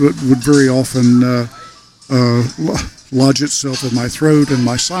would very often lodge itself in my throat and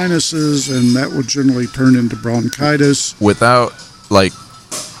my sinuses, and that would generally turn into bronchitis. Without,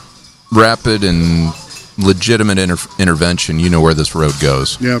 rapid and legitimate intervention, you know where this road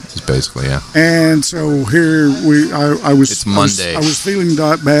goes. Yep. It's basically, yeah. And so here I was. It's Monday. I was feeling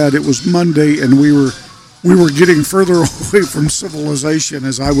that bad. It was Monday, and we were getting further away from civilization,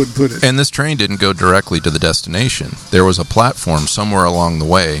 as I would put it. And this train didn't go directly to the destination. There was a platform somewhere along the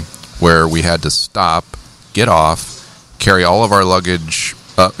way where we had to stop, get off, carry all of our luggage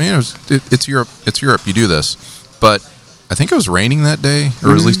up. It's Europe. It's Europe. You do this. But I think it was raining that day,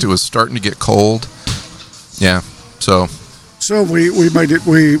 or at least it was starting to get cold. Yeah. So we made it.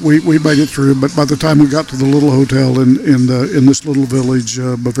 We made it through. But by the time we got to the little hotel in this little village,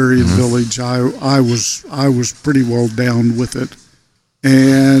 Bavarian village, I was pretty well down with it.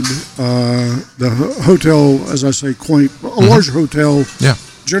 And the hotel, as I say, quaint, a larger hotel. Yeah.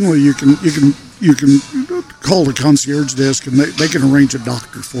 Generally, you can call the concierge desk, and they can arrange a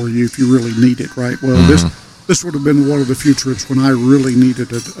doctor for you if you really need it. Right. Well, this would have been one of the few trips when I really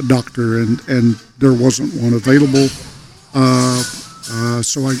needed a doctor, and there wasn't one available.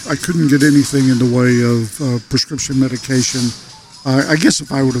 So I couldn't get anything in the way of prescription medication. I guess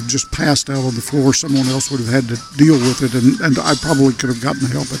if I would have just passed out on the floor, someone else would have had to deal with it, and I probably could have gotten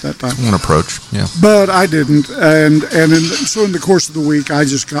help at that time. One approach, yeah. But I didn't, so in the course of the week, I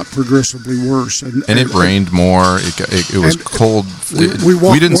just got progressively worse. And it rained more. It was cold.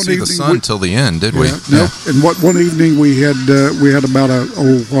 We didn't see the sun until the end, did we? No. And one evening we had about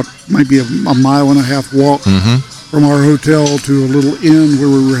maybe a mile and a half walk from our hotel to a little inn where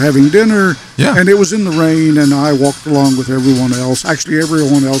we were having dinner. Yeah. And it was in the rain, and I walked along with everyone else. Actually,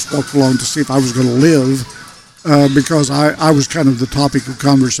 everyone else walked along to see if I was going to live, because I was kind of the topic of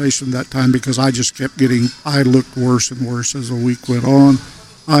conversation that time, because I just kept I looked worse and worse as the week went on.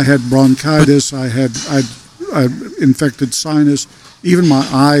 I had bronchitis. I infected sinus. Even my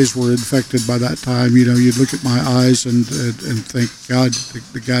eyes were infected by that time. You'd look at my eyes and think, God,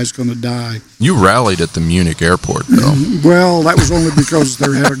 the guy's going to die. You rallied at the Munich airport, though. Well, that was only because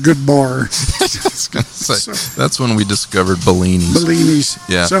they had a good bar. I was going to say, that's when we discovered Bellini's. Bellini's.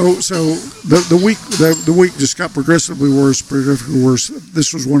 Yeah. So the week just got progressively worse.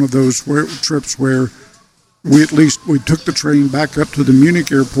 This was one of those trips where we took the train back up to the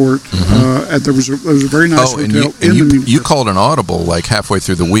Munich airport, and there was a very nice hotel in the Munich. You called an audible halfway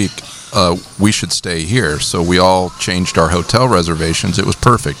through the week. We should stay here, so we all changed our hotel reservations. It was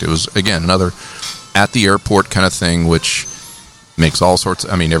perfect. It was, again, another at the airport kind of thing, which makes all sorts.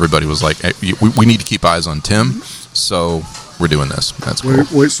 Everybody was like, hey, "We need to keep eyes on Tim," so we're doing this. That's cool.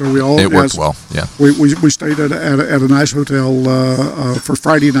 It worked well. Yeah. We stayed at a nice hotel for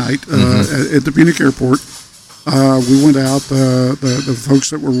Friday night at the Munich airport. We went out. The folks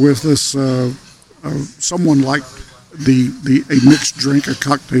that were with us, someone liked a mixed drink, a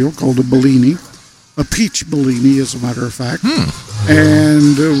cocktail called a Bellini, a peach Bellini, as a matter of fact.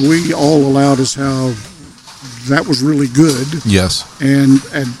 And we all allowed us how that was really good. Yes. And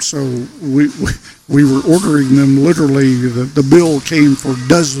so we were ordering them literally. The bill came for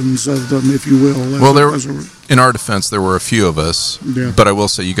dozens of them, if you will. Well, in our defense, there were a few of us, but I will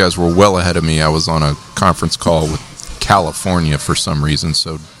say you guys were well ahead of me. I was on a conference call with California for some reason,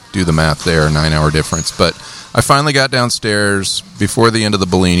 so do the math there, 9-hour difference. But I finally got downstairs before the end of the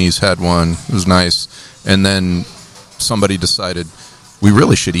Bellini's, had one. It was nice. And then somebody decided we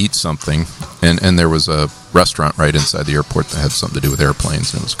really should eat something. And there was a restaurant right inside the airport that had something to do with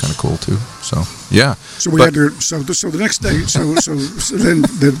airplanes, and it was kind of cool, too. So, yeah. So we had to, so the next day, so then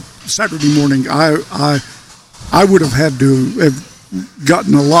the Saturday morning, I would have had to have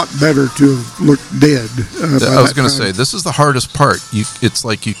gotten a lot better to have looked dead. I was going to say, this is the hardest part. It's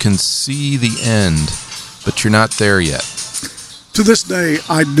like you can see the end, but you're not there yet. To this day,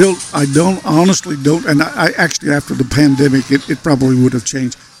 I honestly don't, and I actually, after the pandemic, it probably would have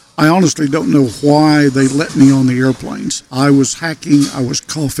changed. I honestly don't know why they let me on the airplanes. I was hacking, I was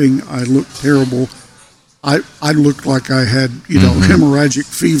coughing, I looked terrible. I looked like I had, hemorrhagic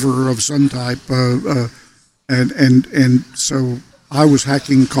fever of some type, and so I was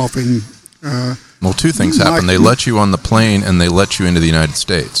hacking, coughing, Well, two things happen. They let you on the plane, and they let you into the United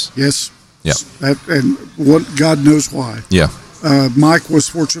States. Yes. Yeah. And what God knows why. Yeah. Mike was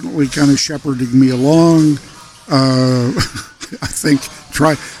fortunately kind of shepherding me along. I think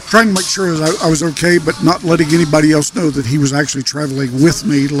trying to make sure that I was okay, but not letting anybody else know that he was actually traveling with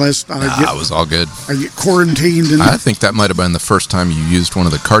me, lest it was all good. I get quarantined. I think that might have been the first time you used one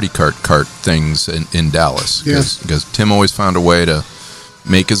of the cart things in Dallas. Because Tim always found a way to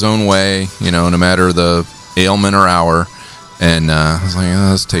make his own way, no matter the ailment or hour. And I was like,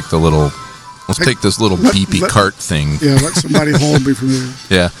 let's take this little beepy cart thing. Yeah, let somebody haul me from there.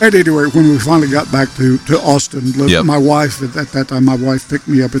 Yeah. At any rate, when we finally got back to Austin, my wife, at that time, my wife picked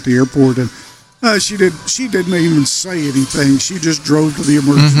me up at the airport, and she didn't even say anything. She just drove to the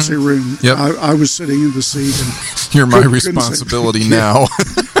emergency room. Yep. I was sitting in the seat. And you're my responsibility now.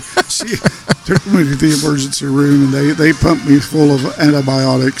 She took me to the emergency room, and they pumped me full of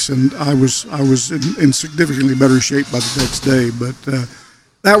antibiotics, and I was in significantly better shape by the next day. But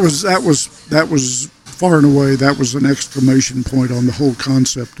that was far and away, that was an exclamation point on the whole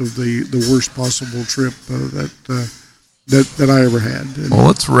concept of the worst possible trip that I ever had. And well,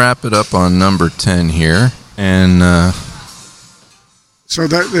 let's wrap it up on number 10 here, and so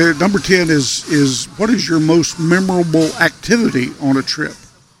that number 10 is what is your most memorable activity on a trip?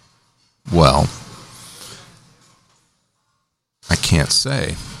 Well, I can't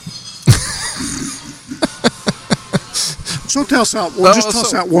say. So toss out.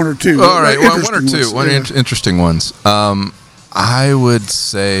 Toss out one or two. All right, one or two. Interesting ones. I would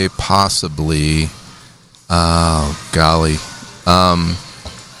say possibly. Oh golly,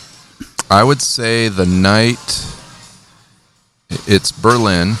 I would say the night. It's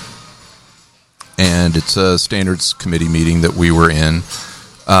Berlin, and it's a standards committee meeting that we were in.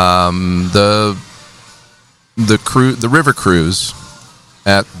 The river cruise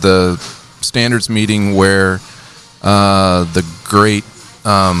at the standards meeting where the great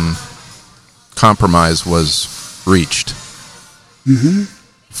compromise was reached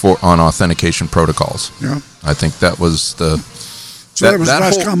on authentication protocols. Yeah, I think that was the. So that was a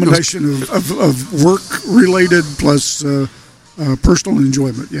nice combination of work related plus personal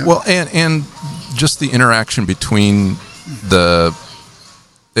enjoyment. Yeah. Well, and just the interaction between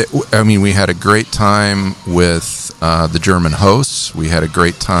we had a great time with the German hosts. We had a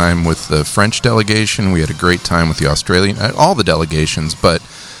great time with the French delegation. We had a great time with the Australian, all the delegations. But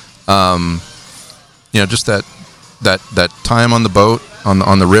just that time on the boat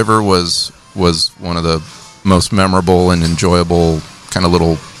on the river was one of the most memorable and enjoyable kind of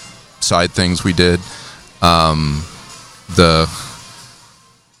little side things we did. One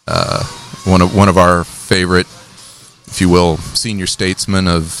of our favorite, if you will, senior statesmen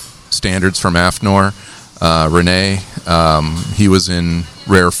of standards from AFNOR, Renee. He was in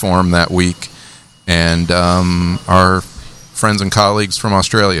rare form that week, and our friends and colleagues from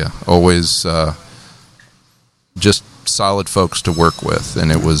Australia, always just solid folks to work with,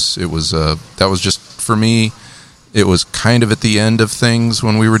 and that was just for me. It was kind of at the end of things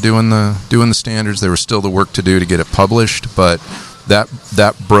when we were doing the standards. There was still the work to do to get it published, but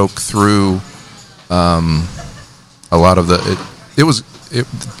that broke through a lot of that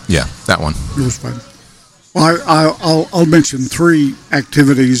one. It was fun. Well, I'll mention three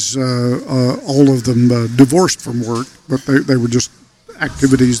activities, all of them divorced from work, but they were just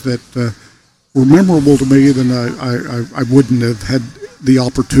activities that were memorable to me and I wouldn't have had the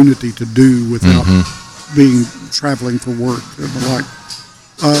opportunity to do without being traveling for work and the like.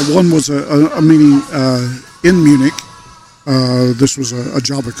 One was a meeting in Munich. This was a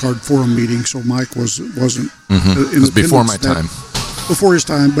Java Card Forum meeting, so Mike wasn't. It was before my time. Before his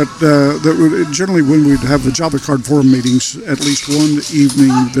time, but generally when we'd have the Java Card Forum meetings, at least one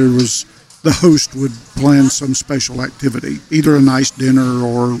evening the host would plan some special activity, either a nice dinner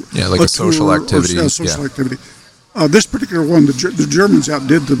or like a social activity. Activity. This particular one, the Germans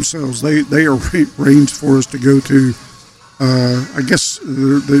outdid themselves. They arranged for us to go to. I guess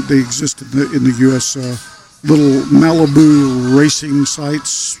they exist in the U.S. Little Malibu racing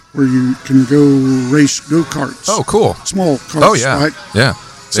sites where you can go race go-karts. Oh, cool. Small karts, oh, yeah. right? Yeah.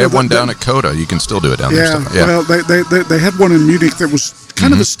 They have one down at Coda. You can still do it down there. Yeah. Well, they had one in Munich that was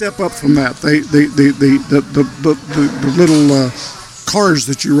kind of a step up from that. The little cars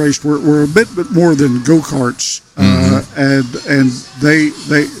that you raced were a bit more than go-karts. And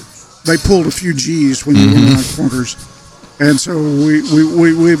they pulled a few G's when you went around corners. And so we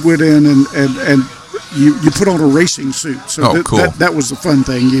went in and you put on a racing suit. So cool. That was the fun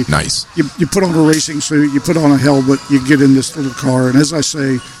thing. Nice. You put on a racing suit, you put on a helmet, you get in this little car, and as I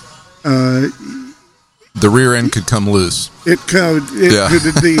say, The rear end could come loose. It could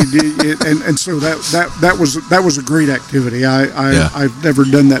indeed, and so that was a great activity. I've never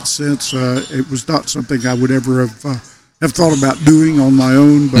done that since. It was not something I would ever have thought about doing on my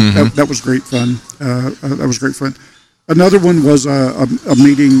own, but that was great fun. That was great fun. Another one was a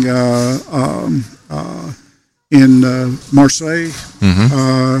meeting in Marseille.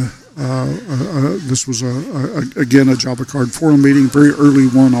 This was again a Java Card Forum meeting, very early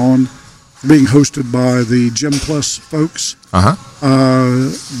one on, being hosted by the Gem Plus folks.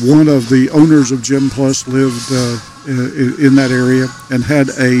 One of the owners of Gem Plus lived in that area and had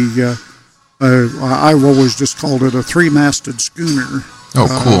I've always just called it a 3-masted schooner. Oh,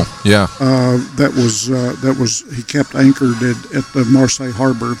 cool! Yeah. That was he kept anchored at the Marseille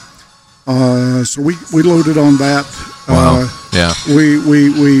harbor. So we loaded on that. Wow. Yeah.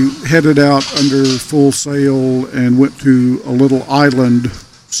 We headed out under full sail and went to a little island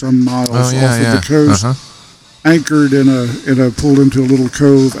some miles off of the coast. Anchored pulled into a little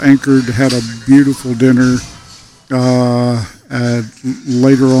cove. Anchored, had a beautiful dinner.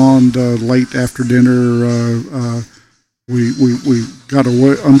 Later on, late after dinner, we got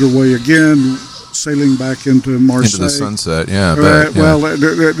underway again, sailing back into Marseille. Into the sunset, yeah. Well,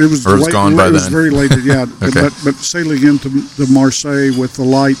 it was or it was late, gone by then. It was very late, yeah. Okay. But sailing into the Marseille with the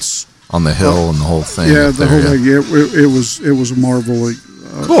lights on the hill and the whole thing. Yeah, the whole thing. Yeah, it was a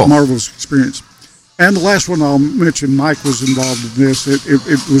marvelous experience. And the last one I'll mention, Mike was involved in this.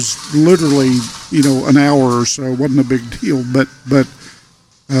 It was literally an hour or so. It wasn't a big deal, but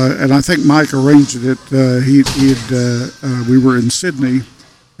and I think Mike arranged it. We were in Sydney,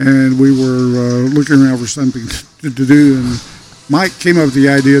 and we were looking around for something to do, and Mike came up with the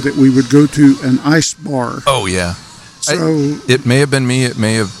idea that we would go to an ice bar. Oh yeah. So it may have been me. It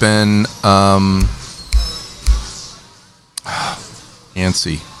may have been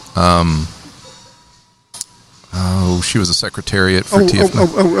Nancy. She was a secretariat for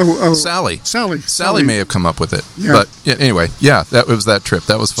TF. Sally may have come up with it. Yeah. But anyway, that was that trip.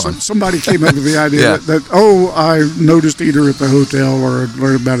 That was fun. Somebody came up with the idea that I noticed either at the hotel or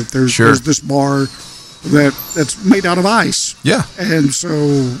learned about it. There's this bar that's made out of ice. Yeah. And so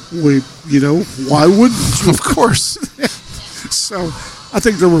we, why wouldn't you? Of course. So I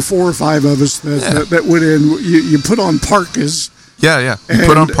think there were 4 or 5 of us that went in. You put on parkas. Yeah. You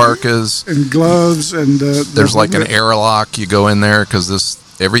put on parkas and gloves, and there's like an airlock. You go in there because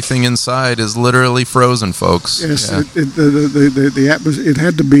everything inside is literally frozen, folks. Yes, the atmosphere. It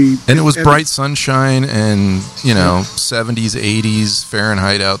had to be, and it was bright sunshine and 70s, 80s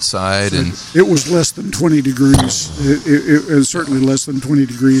Fahrenheit outside, and it was less than 20 degrees. It was certainly less than 20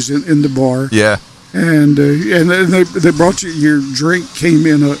 degrees in the bar. Yeah, and they brought you your drink came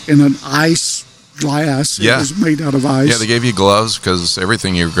in an ice glass. It was made out of ice. Yeah, they gave you gloves because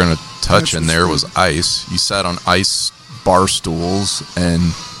everything you were going to touch in there was ice. You sat on ice bar stools,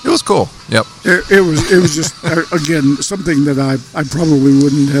 and it was cool. Yep. It was just again something that I probably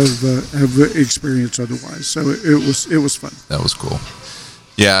wouldn't have experienced otherwise. So it was fun. That was cool.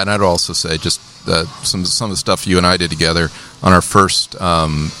 Yeah, and I'd also say just some of the stuff you and I did together on our first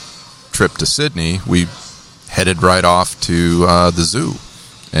trip to Sydney. We headed right off to the zoo.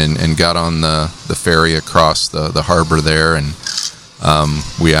 And got on the ferry across the harbor there, and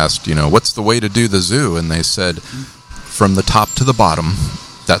we asked, what's the way to do the zoo? And they said, from the top to the bottom,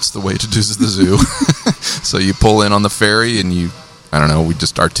 that's the way to do the zoo. So you pull in on the ferry, and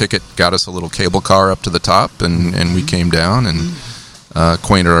our ticket got us a little cable car up to the top, and we came down and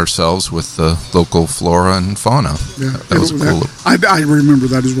acquainted ourselves with the local flora and fauna. Yeah, that was cool. I remember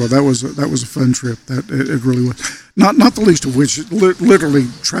that as well. That was a fun trip. It really was. Not the least of which, literally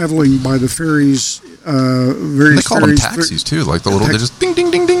traveling by the ferries. Various they call ferries, them taxis too, like the little. They just ding ding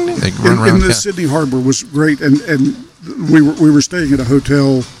ding ding. They run around. In the Sydney Harbor was great, and we were staying at a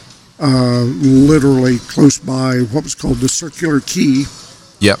hotel, literally close by what was called the Circular Quay.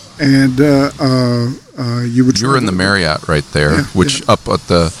 Yep. And you were in the Marriott right there, up at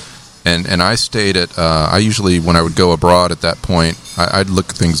the, and I stayed at. I usually, when I would go abroad at that point, I'd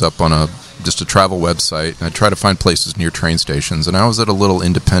look things up on just a travel website, and I'd try to find places near train stations. And I was at a little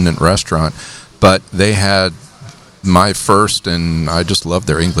independent restaurant, but they had my first, and I just loved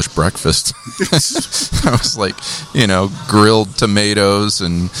their English breakfast. I was like, grilled tomatoes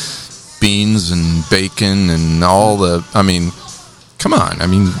and beans and bacon and all the. I mean, come on. I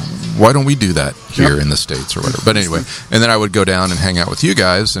mean, why don't we do that here in the States or whatever? But anyway, and then I would go down and hang out with you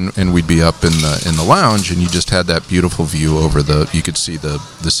guys, and we'd be up in the lounge, and you just had that beautiful view over you could see the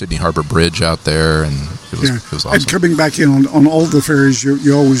Sydney Harbor Bridge out there, and it was awesome. And coming back in on all the ferries,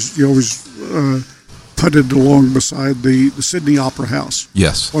 you always putted along beside the Sydney Opera House.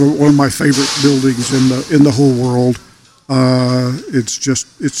 Yes. One of my favorite buildings in the whole world. It's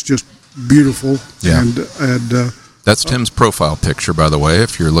just beautiful. Yeah. And that's Tim's profile picture, by the way.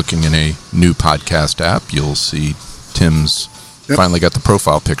 If you're looking in a new podcast app, you'll see Tim's finally got the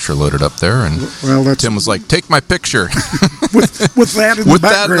profile picture loaded up there, and Tim was like, "Take my picture." with that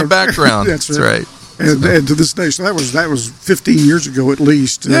in the background. That's right. And to this day, so that was 15 years ago at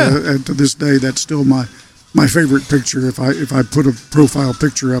least. And to this day, that's still my favorite picture. If I put a profile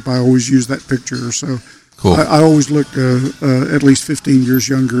picture up, I always use that picture. So cool. I always look at least 15 years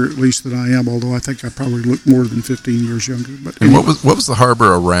younger, at least than I am. Although I think I probably look more than 15 years younger. But and what was the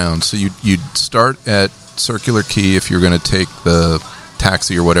harbor around? So you'd start at Circular Quay if you're going to take the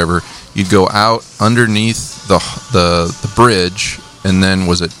taxi or whatever. You'd go out underneath the bridge. And then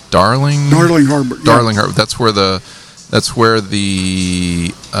was it Darling Harbor? Darling Harbor. That's where the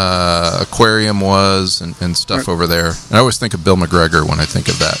aquarium was and stuff over there. And I always think of Bill McGregor when I think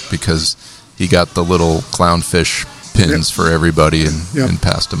of that because he got the little clownfish pins for everybody and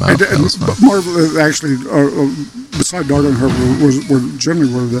passed them out. Marvel actually, beside Darling Harbor, were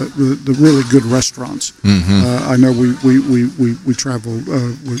generally the really good restaurants. Mm-hmm. I know we traveled,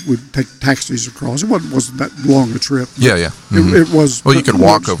 we take taxis across. It wasn't that long a trip. Yeah. Mm-hmm. It was. Well, you could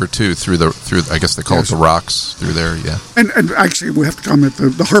walk over too through I guess they call it the rocks through there. Yeah. And actually, we have to comment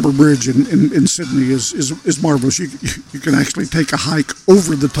the Harbor Bridge in Sydney is marvelous. You can actually take a hike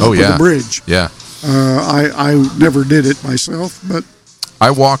over the top of the bridge. Yeah. I never did it myself, but I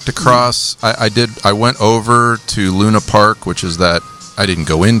walked across. I did. I went over to Luna Park, which is that I didn't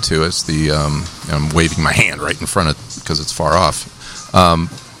go into. It's the I'm waving my hand right in front of because it's far off.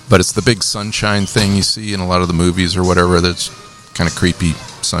 But it's the big sunshine thing you see in a lot of the movies or whatever. That's kind of creepy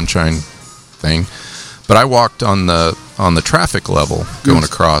sunshine thing. But I walked on the traffic level going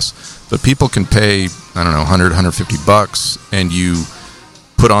across. But people can pay $100, $150, and you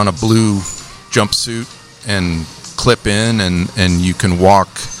put on a blue jumpsuit and clip in and you can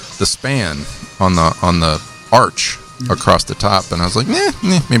walk the span on the arch across the top. And I was like,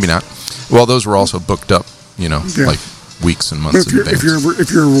 maybe not. Well, those were also booked up, like weeks and months in advance.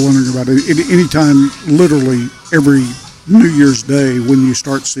 If you're ever wondering about it, anytime, literally every New Year's Day, when you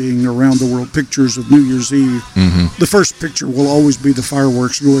start seeing around the world pictures of New Year's Eve, the first picture will always be the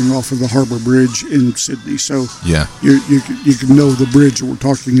fireworks going off of the Harbor Bridge in Sydney. So you can know the bridge that we're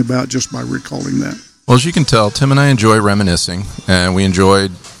talking about just by recalling that. Well, as you can tell, Tim and I enjoy reminiscing, and we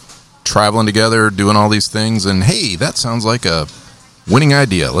enjoyed traveling together, doing all these things, and hey, that sounds like a winning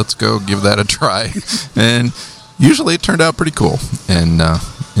idea. Let's go give that a try. And usually it turned out pretty cool, and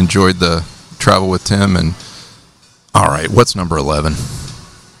enjoyed the travel with Tim. And all right, what's number 11?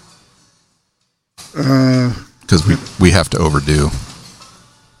 Because we have to overdo.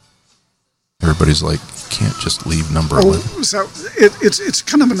 Everybody's like, can't just leave number 11. So it's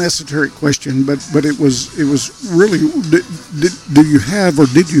kind of an esoteric question, but it was really. Do you have or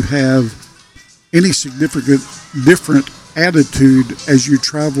did you have any significant different attitude as you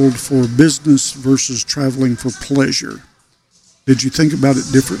traveled for business versus traveling for pleasure? Did you think about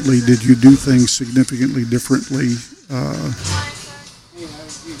it differently? Did you do things significantly differently?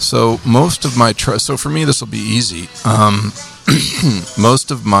 So most of my so for me this will be easy.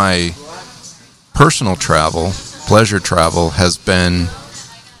 Most of my personal travel, pleasure travel, has been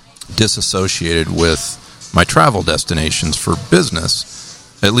disassociated with my travel destinations for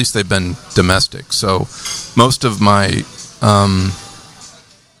business. At least they've been domestic. So most of my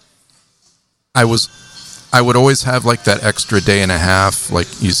I would always have like that extra day and a half. Like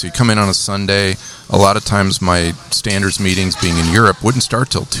you come in on a Sunday. A lot of times my standards meetings being in Europe wouldn't start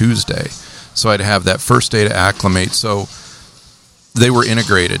till Tuesday. So I'd have that first day to acclimate. So they were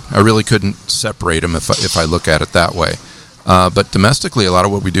integrated. I really couldn't separate them if I look at it that way. But domestically, a lot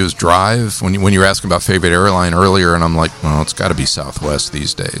of what we do is drive. When you were asking about favorite airline earlier, and I'm like, well, it's got to be Southwest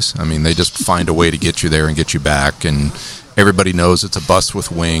these days. I mean, they just find a way to get you there and get you back, and everybody knows it's a bus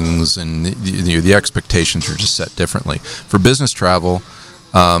with wings, and the expectations are just set differently. For business travel,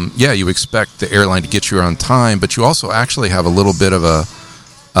 you expect the airline to get you on time, but you also actually have a little bit of a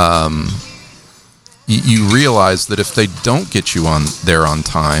you realize that if they don't get you there on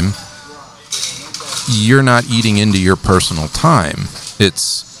time, you're not eating into your personal time.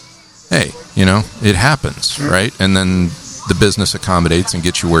 It's, hey, it happens, right? And then the business accommodates and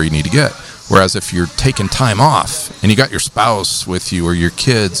gets you where you need to get. Whereas if you're taking time off and you got your spouse with you or your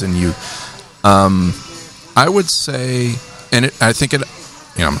kids and you, I would say, and I think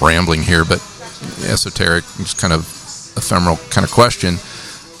I'm rambling here, but esoteric, just kind of ephemeral kind of question.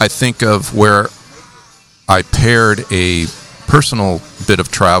 I think of where I paired a personal bit of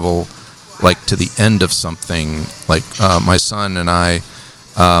travel like to the end of something. Like my son and I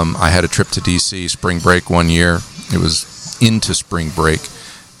had a trip to D.C. spring break one year. It was into spring break,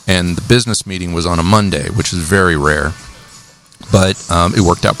 and the business meeting was on a Monday, which is very rare, but it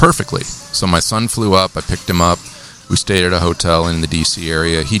worked out perfectly. So my son flew up, I picked him up, we stayed at a hotel in the D.C.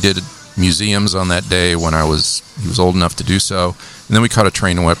 area. He did museums on that day when he was old enough to do so, and then we caught a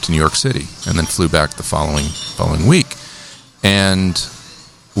train and went up to New York City, and then flew back the following week. And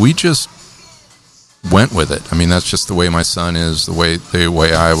we just went with it. I mean, that's just the way my son is, the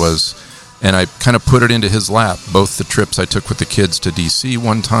way I was. And I kind of put it into his lap, both the trips I took with the kids to D.C.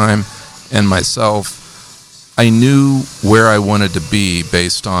 one time and myself. I knew where I wanted to be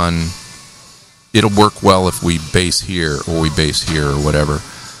based on it'll work well if we base here or we base here or whatever.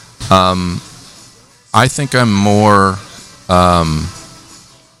 I think I'm more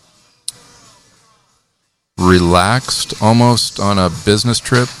relaxed almost on a business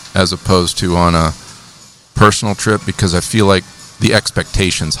trip as opposed to on a personal trip, because I feel like the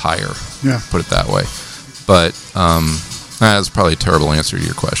expectation's higher. Yeah. Put it that way. But that's probably a terrible answer to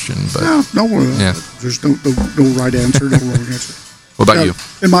your question. But yeah. There's no right answer, no wrong answer. What about you?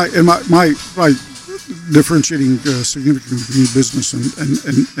 In my differentiating significantly between business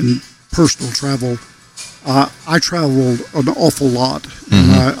and personal travel, I traveled an awful lot.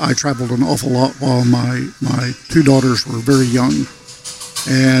 Mm-hmm. And I traveled an awful lot while my two daughters were very young,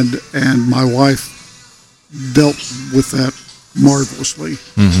 and my wife dealt with that marvelously.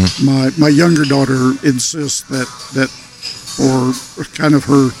 Mm-hmm. My younger daughter insists that for kind of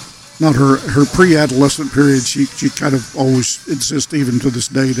her pre-adolescent period, she kind of always insists, even to this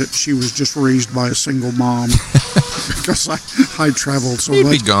day, that she was just raised by a single mom because I traveled so much.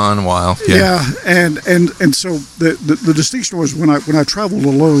 You'd be gone a while. Yeah, and so the distinction was when I traveled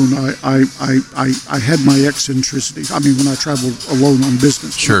alone, I had my eccentricities. I mean, when I traveled alone on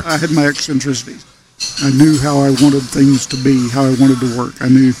business, sure, I had my eccentricities. I knew how I wanted things to be, how I wanted to work. I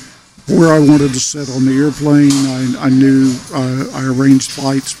knew where I wanted to sit on the airplane. I knew I arranged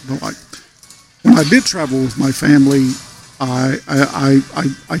flights. But when I did travel with my family, I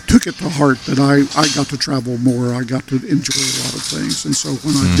took it to heart that I got to travel more. I got to enjoy a lot of things. And so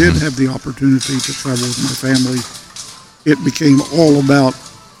when I did have the opportunity to travel with my family, it became all about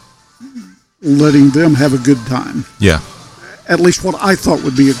letting them have a good time. Yeah. At least what I thought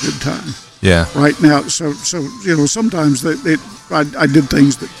would be a good time. Yeah. Right now, so sometimes I did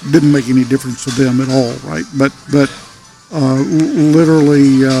things that didn't make any difference to them at all. Right, but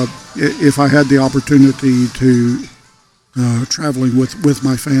literally, if I had the opportunity to traveling with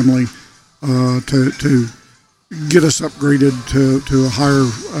my family to get us upgraded to a higher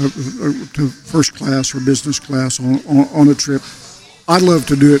to first class or business class on a trip, I love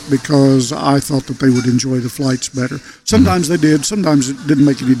to do it because I thought that they would enjoy the flights better. Sometimes they did. Sometimes it didn't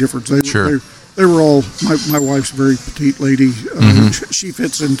make any difference. They were all, my wife's a very petite lady. She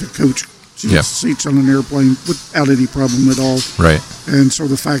fits into coach seats on an airplane without any problem at all. Right. And so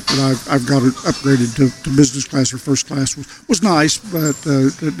the fact that I've got it upgraded to business class or first class was nice, but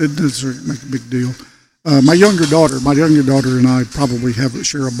it didn't necessarily make a big deal. My younger daughter and I probably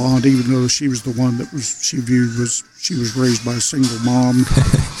share a bond, even though she was the one that she was raised by a single mom.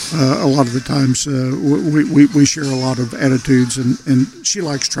 A lot of the times we share a lot of attitudes, and she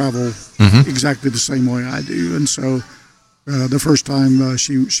likes travel exactly the same way I do. And so the first time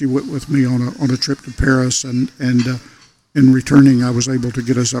she went with me on a trip to Paris, and in returning, I was able to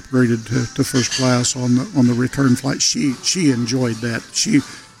get us upgraded to first class on the return flight. She enjoyed that.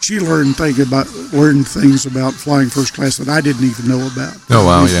 She learned things about flying first class that I didn't even know about. Oh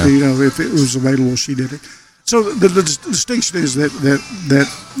wow! Yeah. If it was available, she did it. So the distinction is that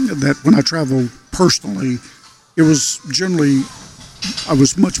when I travel personally, it was generally I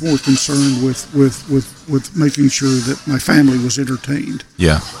was much more concerned with making sure that my family was entertained.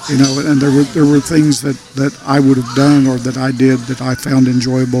 Yeah. And there were things that I would have done or that I did that I found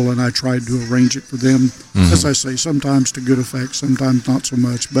enjoyable, and I tried to arrange it for them. As I say, sometimes to good effect, sometimes not so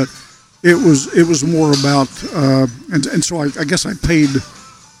much. But it was more about and so I guess I paid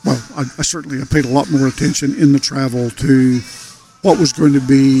a lot more attention in the travel to what was going to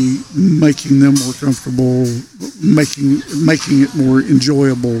be making them more comfortable, making it more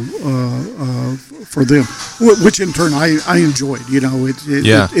enjoyable for them, which in turn I enjoyed.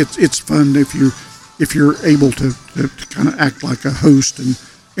 It's fun if you're able to kind of act like a host and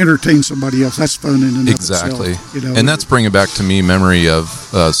entertain somebody else. That's fun in and of itself. And that's bringing back to me memory of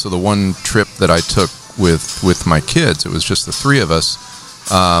so the one trip that I took with my kids. It was just the three of us.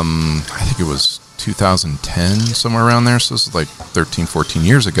 I think it was 2010, somewhere around there, so this is like 13, 14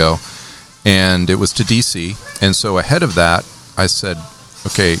 years ago, and it was to D.C., and so ahead of that, I said,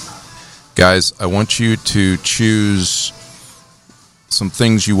 okay, guys, I want you to choose some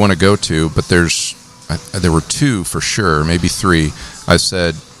things you want to go to, but there were 2 for sure, maybe 3. I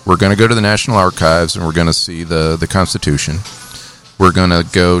said, we're going to go to the National Archives and we're going to see the Constitution. We're going to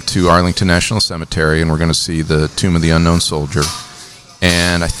go to Arlington National Cemetery and we're going to see the Tomb of the Unknown Soldier.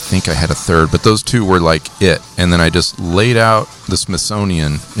 And I think I had a third, but those 2 were like it. And then I just laid out the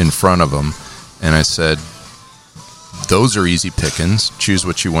Smithsonian in front of them, and I said, those are easy pickings. Choose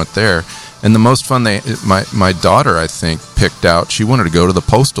what you want there. And the most fun, my daughter, I think, picked out, she wanted to go to the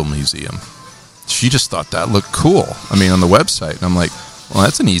Postal Museum. She just thought that looked cool. I mean, on the website. And I'm like, well,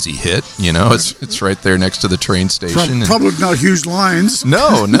 that's an easy hit. It's right there next to the train station. Probably not huge lines.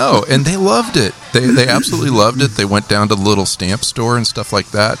 No. And they loved it. They absolutely loved it. They went down to the little stamp store and stuff like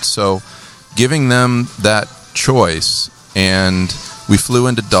that. So giving them that choice, and we flew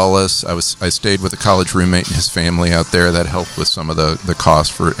into Dulles. I stayed with a college roommate and his family out there. That helped with some of the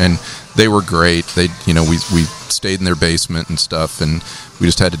cost and they were great. We stayed in their basement and stuff, and we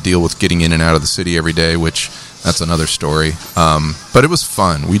just had to deal with getting in and out of the city every day, which that's another story. But it was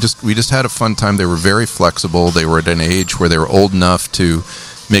fun. We just had a fun time. They were very flexible. They were at an age where they were old enough to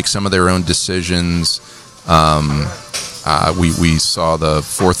make some of their own decisions. We saw the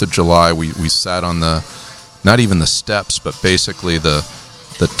 4th of July. We sat on not even the steps, but basically the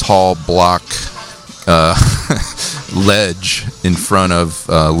tall block ledge in front of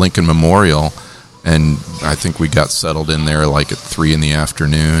Lincoln Memorial, and I think we got settled in there like at 3 p.m.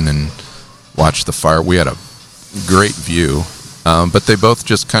 and watched the fire. We had a great view, but they both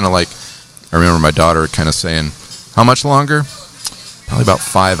just kind of like, I remember my daughter kind of saying, how much longer? Probably about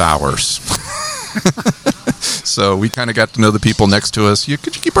 5 hours. So we kind of got to know the people next to us.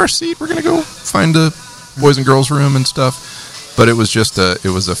 Could you keep our seat? We're going to go find a boys and girls room and stuff. But it was just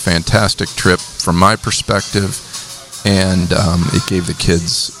it was a fantastic trip from my perspective, and it gave the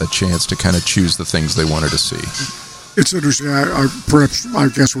kids a chance to kind of choose the things they wanted to see. It's interesting. I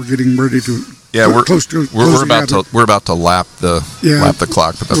guess we're getting ready to. Yeah, we're about to lap the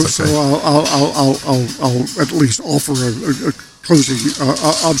clock, but that's okay. So I'll at least offer a closing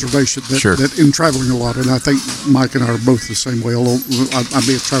observation that in traveling a lot, and I think Mike and I are both the same way. Although I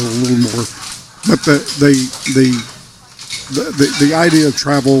may have traveled a little more, but the idea of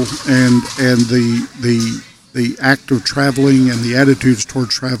travel and the act of traveling and the attitudes toward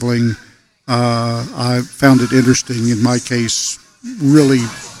traveling, I found it interesting. In my case, really,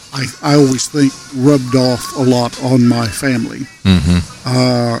 I always think rubbed off a lot on my family. Mm-hmm.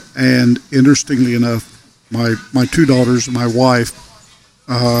 And interestingly enough, my 2 daughters and my wife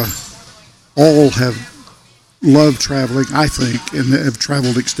all have loved traveling, I think, and have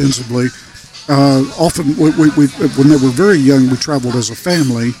traveled extensively. Often, when they were very young, we traveled as a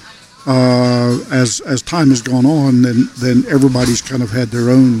family. As time has gone on, then everybody's kind of had their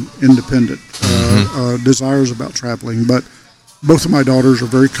own independent desires about traveling. But both of my daughters are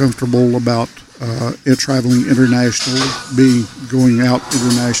very comfortable about traveling internationally, going out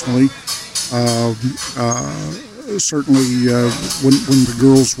internationally. Certainly, when the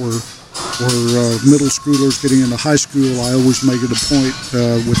girls were middle schoolers getting into high school, I always make it a point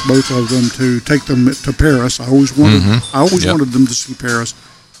with both of them to take them to Paris. I always wanted them to see Paris.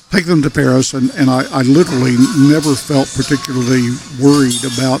 Take them to Paris, and I literally never felt particularly worried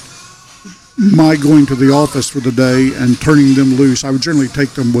about my going to the office for the day and turning them loose. I would generally take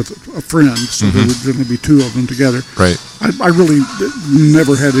them with a friend, so there would generally be 2 of them together. Right. I really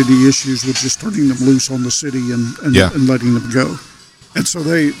never had any issues with just turning them loose on the city and letting them go. And so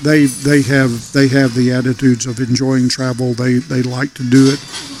they have the attitudes of enjoying travel. They like to do it.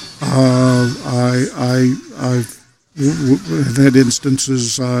 I've had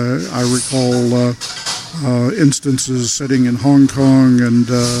instances. I recall instances sitting in Hong Kong and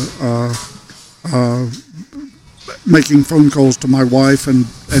making phone calls to my wife and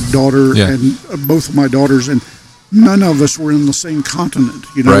daughter and both of my daughters, and none of us were in the same continent.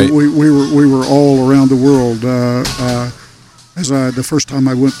 Right. We were all around the world. The first time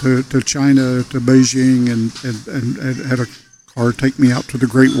I went to China, to Beijing, and had a car take me out to the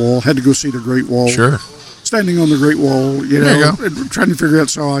Great Wall. Had to go see the Great Wall. Sure. Standing on the Great Wall, and trying to figure out.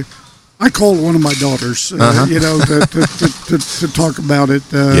 So I called one of my daughters, to talk about it.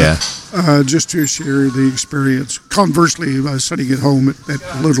 Just to share the experience. Conversely, I was sitting at home at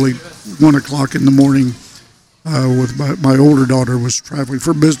literally 1 o'clock in the morning with my older daughter was traveling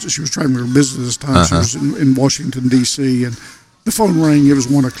for business. She was traveling for business this time. She was in Washington, D.C., and the phone rang. It was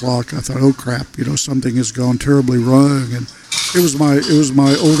 1 o'clock. I thought, oh crap, something has gone terribly wrong. And it was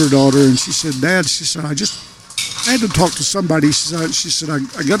my older daughter, and she said, Dad, she said, I had to talk to somebody. She said, I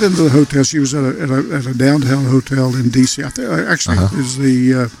got into the hotel. She was at a downtown hotel in D.C. I think actually it was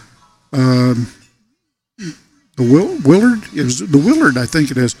Willard. It was the Willard, I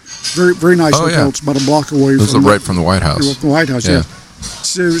think it is. Very, very nice hotel. Yeah. It's about a block away. Those are right from the White House. The White House, yeah.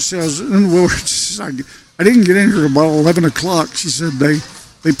 So she was in the Willard. She said, I didn't get in here about 11 o'clock. She said they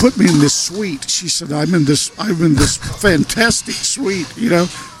put me in this suite. She said I'm in this fantastic suite.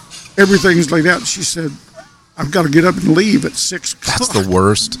 Everything's laid out. She said I've got to get up and leave at 6 o'clock. That's the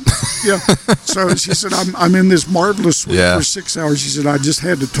worst. Yeah. So she said I'm in this marvelous suite for 6 hours. She said I just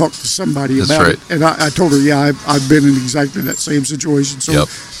had to talk to somebody about it. And I told her, I've been in exactly that same situation. So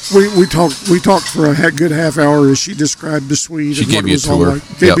we talked for a good half hour as she described the suite. She gave you a tour.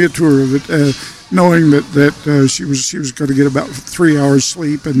 Gave me a tour of it, knowing that she was going to get about 3 hours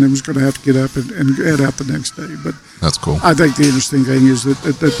sleep and then was going to have to get up and head out the next day. But that's cool. I think the interesting thing is that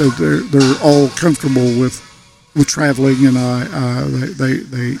they're all comfortable with traveling, and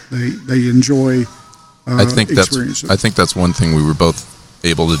they enjoy experiences. I think that's one thing we were both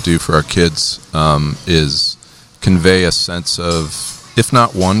able to do for our kids, is convey a sense of, if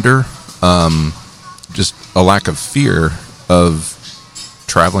not wonder, just a lack of fear of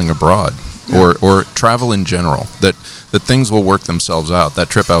traveling abroad or travel in general. That things will work themselves out. That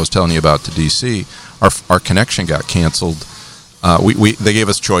trip I was telling you about to DC, our connection got canceled. They gave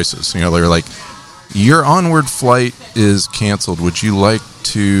us choices. They were like, your onward flight is canceled. Would you like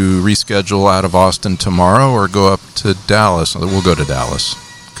to reschedule out of Austin tomorrow or go up to Dallas? We'll go to Dallas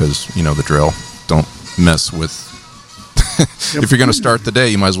because, the drill. Don't mess with... If you're going to start the day,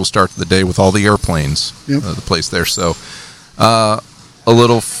 you might as well start the day with all the airplanes, the place there. So a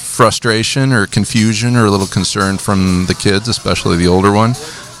little frustration or confusion or a little concern from the kids, especially the older one.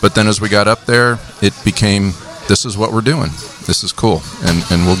 But then as we got up there, it became, this is what we're doing. This is cool,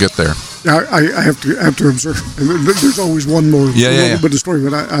 and we'll get there. I have to observe. There's always one more little bit of story,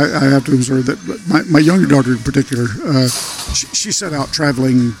 but I have to observe that my younger daughter in particular, she set out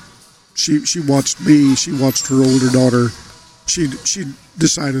traveling. She watched me. She watched her older daughter. She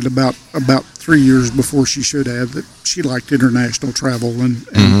decided about 3 years before she should have that she liked international travel and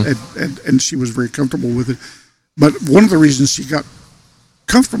she was very comfortable with it. But one of the reasons she got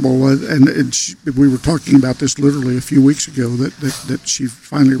comfortable, and we were talking about this literally a few weeks ago, that she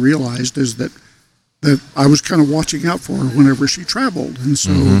finally realized is that I was kind of watching out for her whenever she traveled, and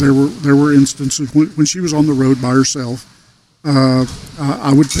so there were instances when she was on the road by herself.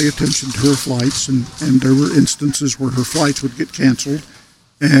 I would pay attention to her flights, and there were instances where her flights would get canceled,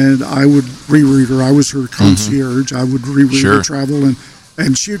 and I would reread her. I was her concierge. I would reread her travel,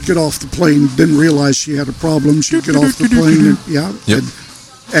 and she would get off the plane, didn't realize she had a problem. She'd get off the plane,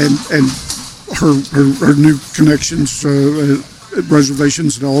 and her new connections,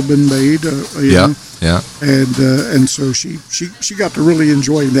 reservations had all been made. And so she got to really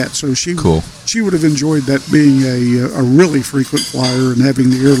enjoy that. So she would have enjoyed that being a really frequent flyer and having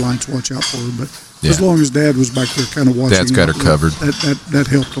the airlines watch out for her. But as long as Dad was back there kind of watching, Dad's got her covered. That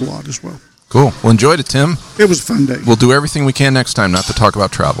helped a lot as well. Cool. Well, enjoyed it, Tim. It was a fun day. We'll do everything we can next time not to talk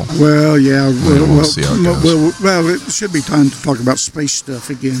about travel. Well, yeah. We'll see how it goes. Well, it should be time to talk about space stuff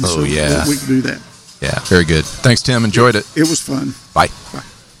again. Oh, so yeah. We can do that. Yeah, very good. Thanks, Tim. Enjoyed it. It was fun. Bye.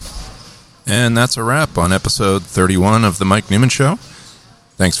 And that's a wrap on episode 31 of The Mike Newman Show.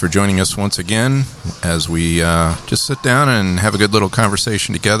 Thanks for joining us once again as we just sit down and have a good little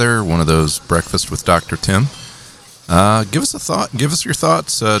conversation together, one of those breakfast with Dr. Tim. Give us a thought. Give us your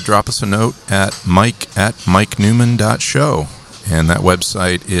thoughts. Drop us a note at mike@mikeNewman.show. And that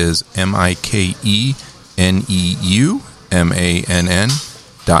website is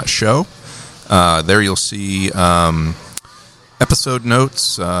MikeNeumann.show. There you'll see episode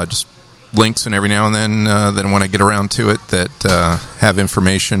notes, just links, and every now and then when I get around to it, that have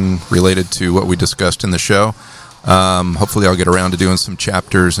information related to what we discussed in the show. Hopefully I'll get around to doing some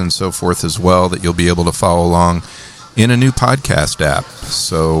chapters and so forth as well that you'll be able to follow along in a new podcast app.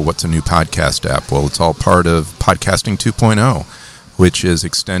 So what's a new podcast app? Well, it's all part of Podcasting 2.0, which is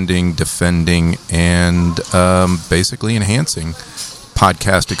extending, defending, and basically enhancing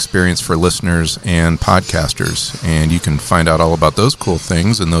podcast experience for listeners and podcasters. And you can find out all about those cool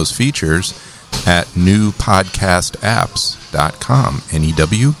things and those features at newpodcastapps.com.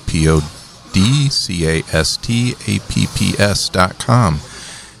 NEWPODCASTAPPS.com.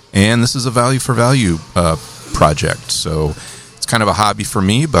 And this is a value for value project, so it's kind of a hobby for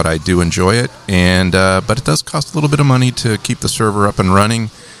me, but I do enjoy it, and but it does cost a little bit of money to keep the server up and running.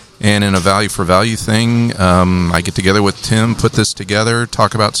 And in a value for value thing, I get together with Tim, put this together,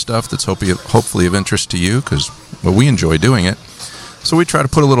 talk about stuff that's hopefully of interest to you, because we enjoy doing it. So we try to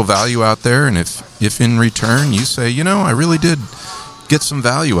put a little value out there, and if in return you say, I really did get some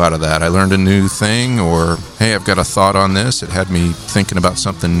value out of that. I learned a new thing, or, hey, I've got a thought on this. It had me thinking about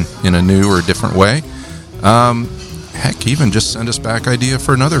something in a new or different way. Heck, even just send us back idea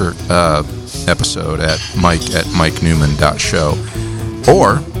for another episode at mike@mikeNewman.show.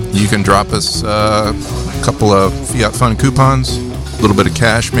 Or you can drop us a couple of Fiat Fun coupons, a little bit of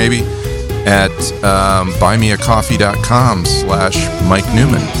cash maybe, at buymeacoffee.com/Mike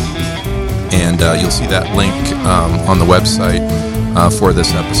Newman. And you'll see that link on the website for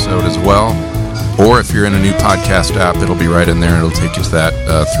this episode as well. Or if you're in a new podcast app, it'll be right in there. It'll take you to that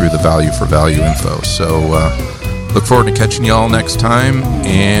through the value for value info. So look forward to catching you all next time.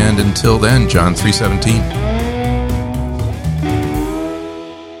 And until then, John 3:17.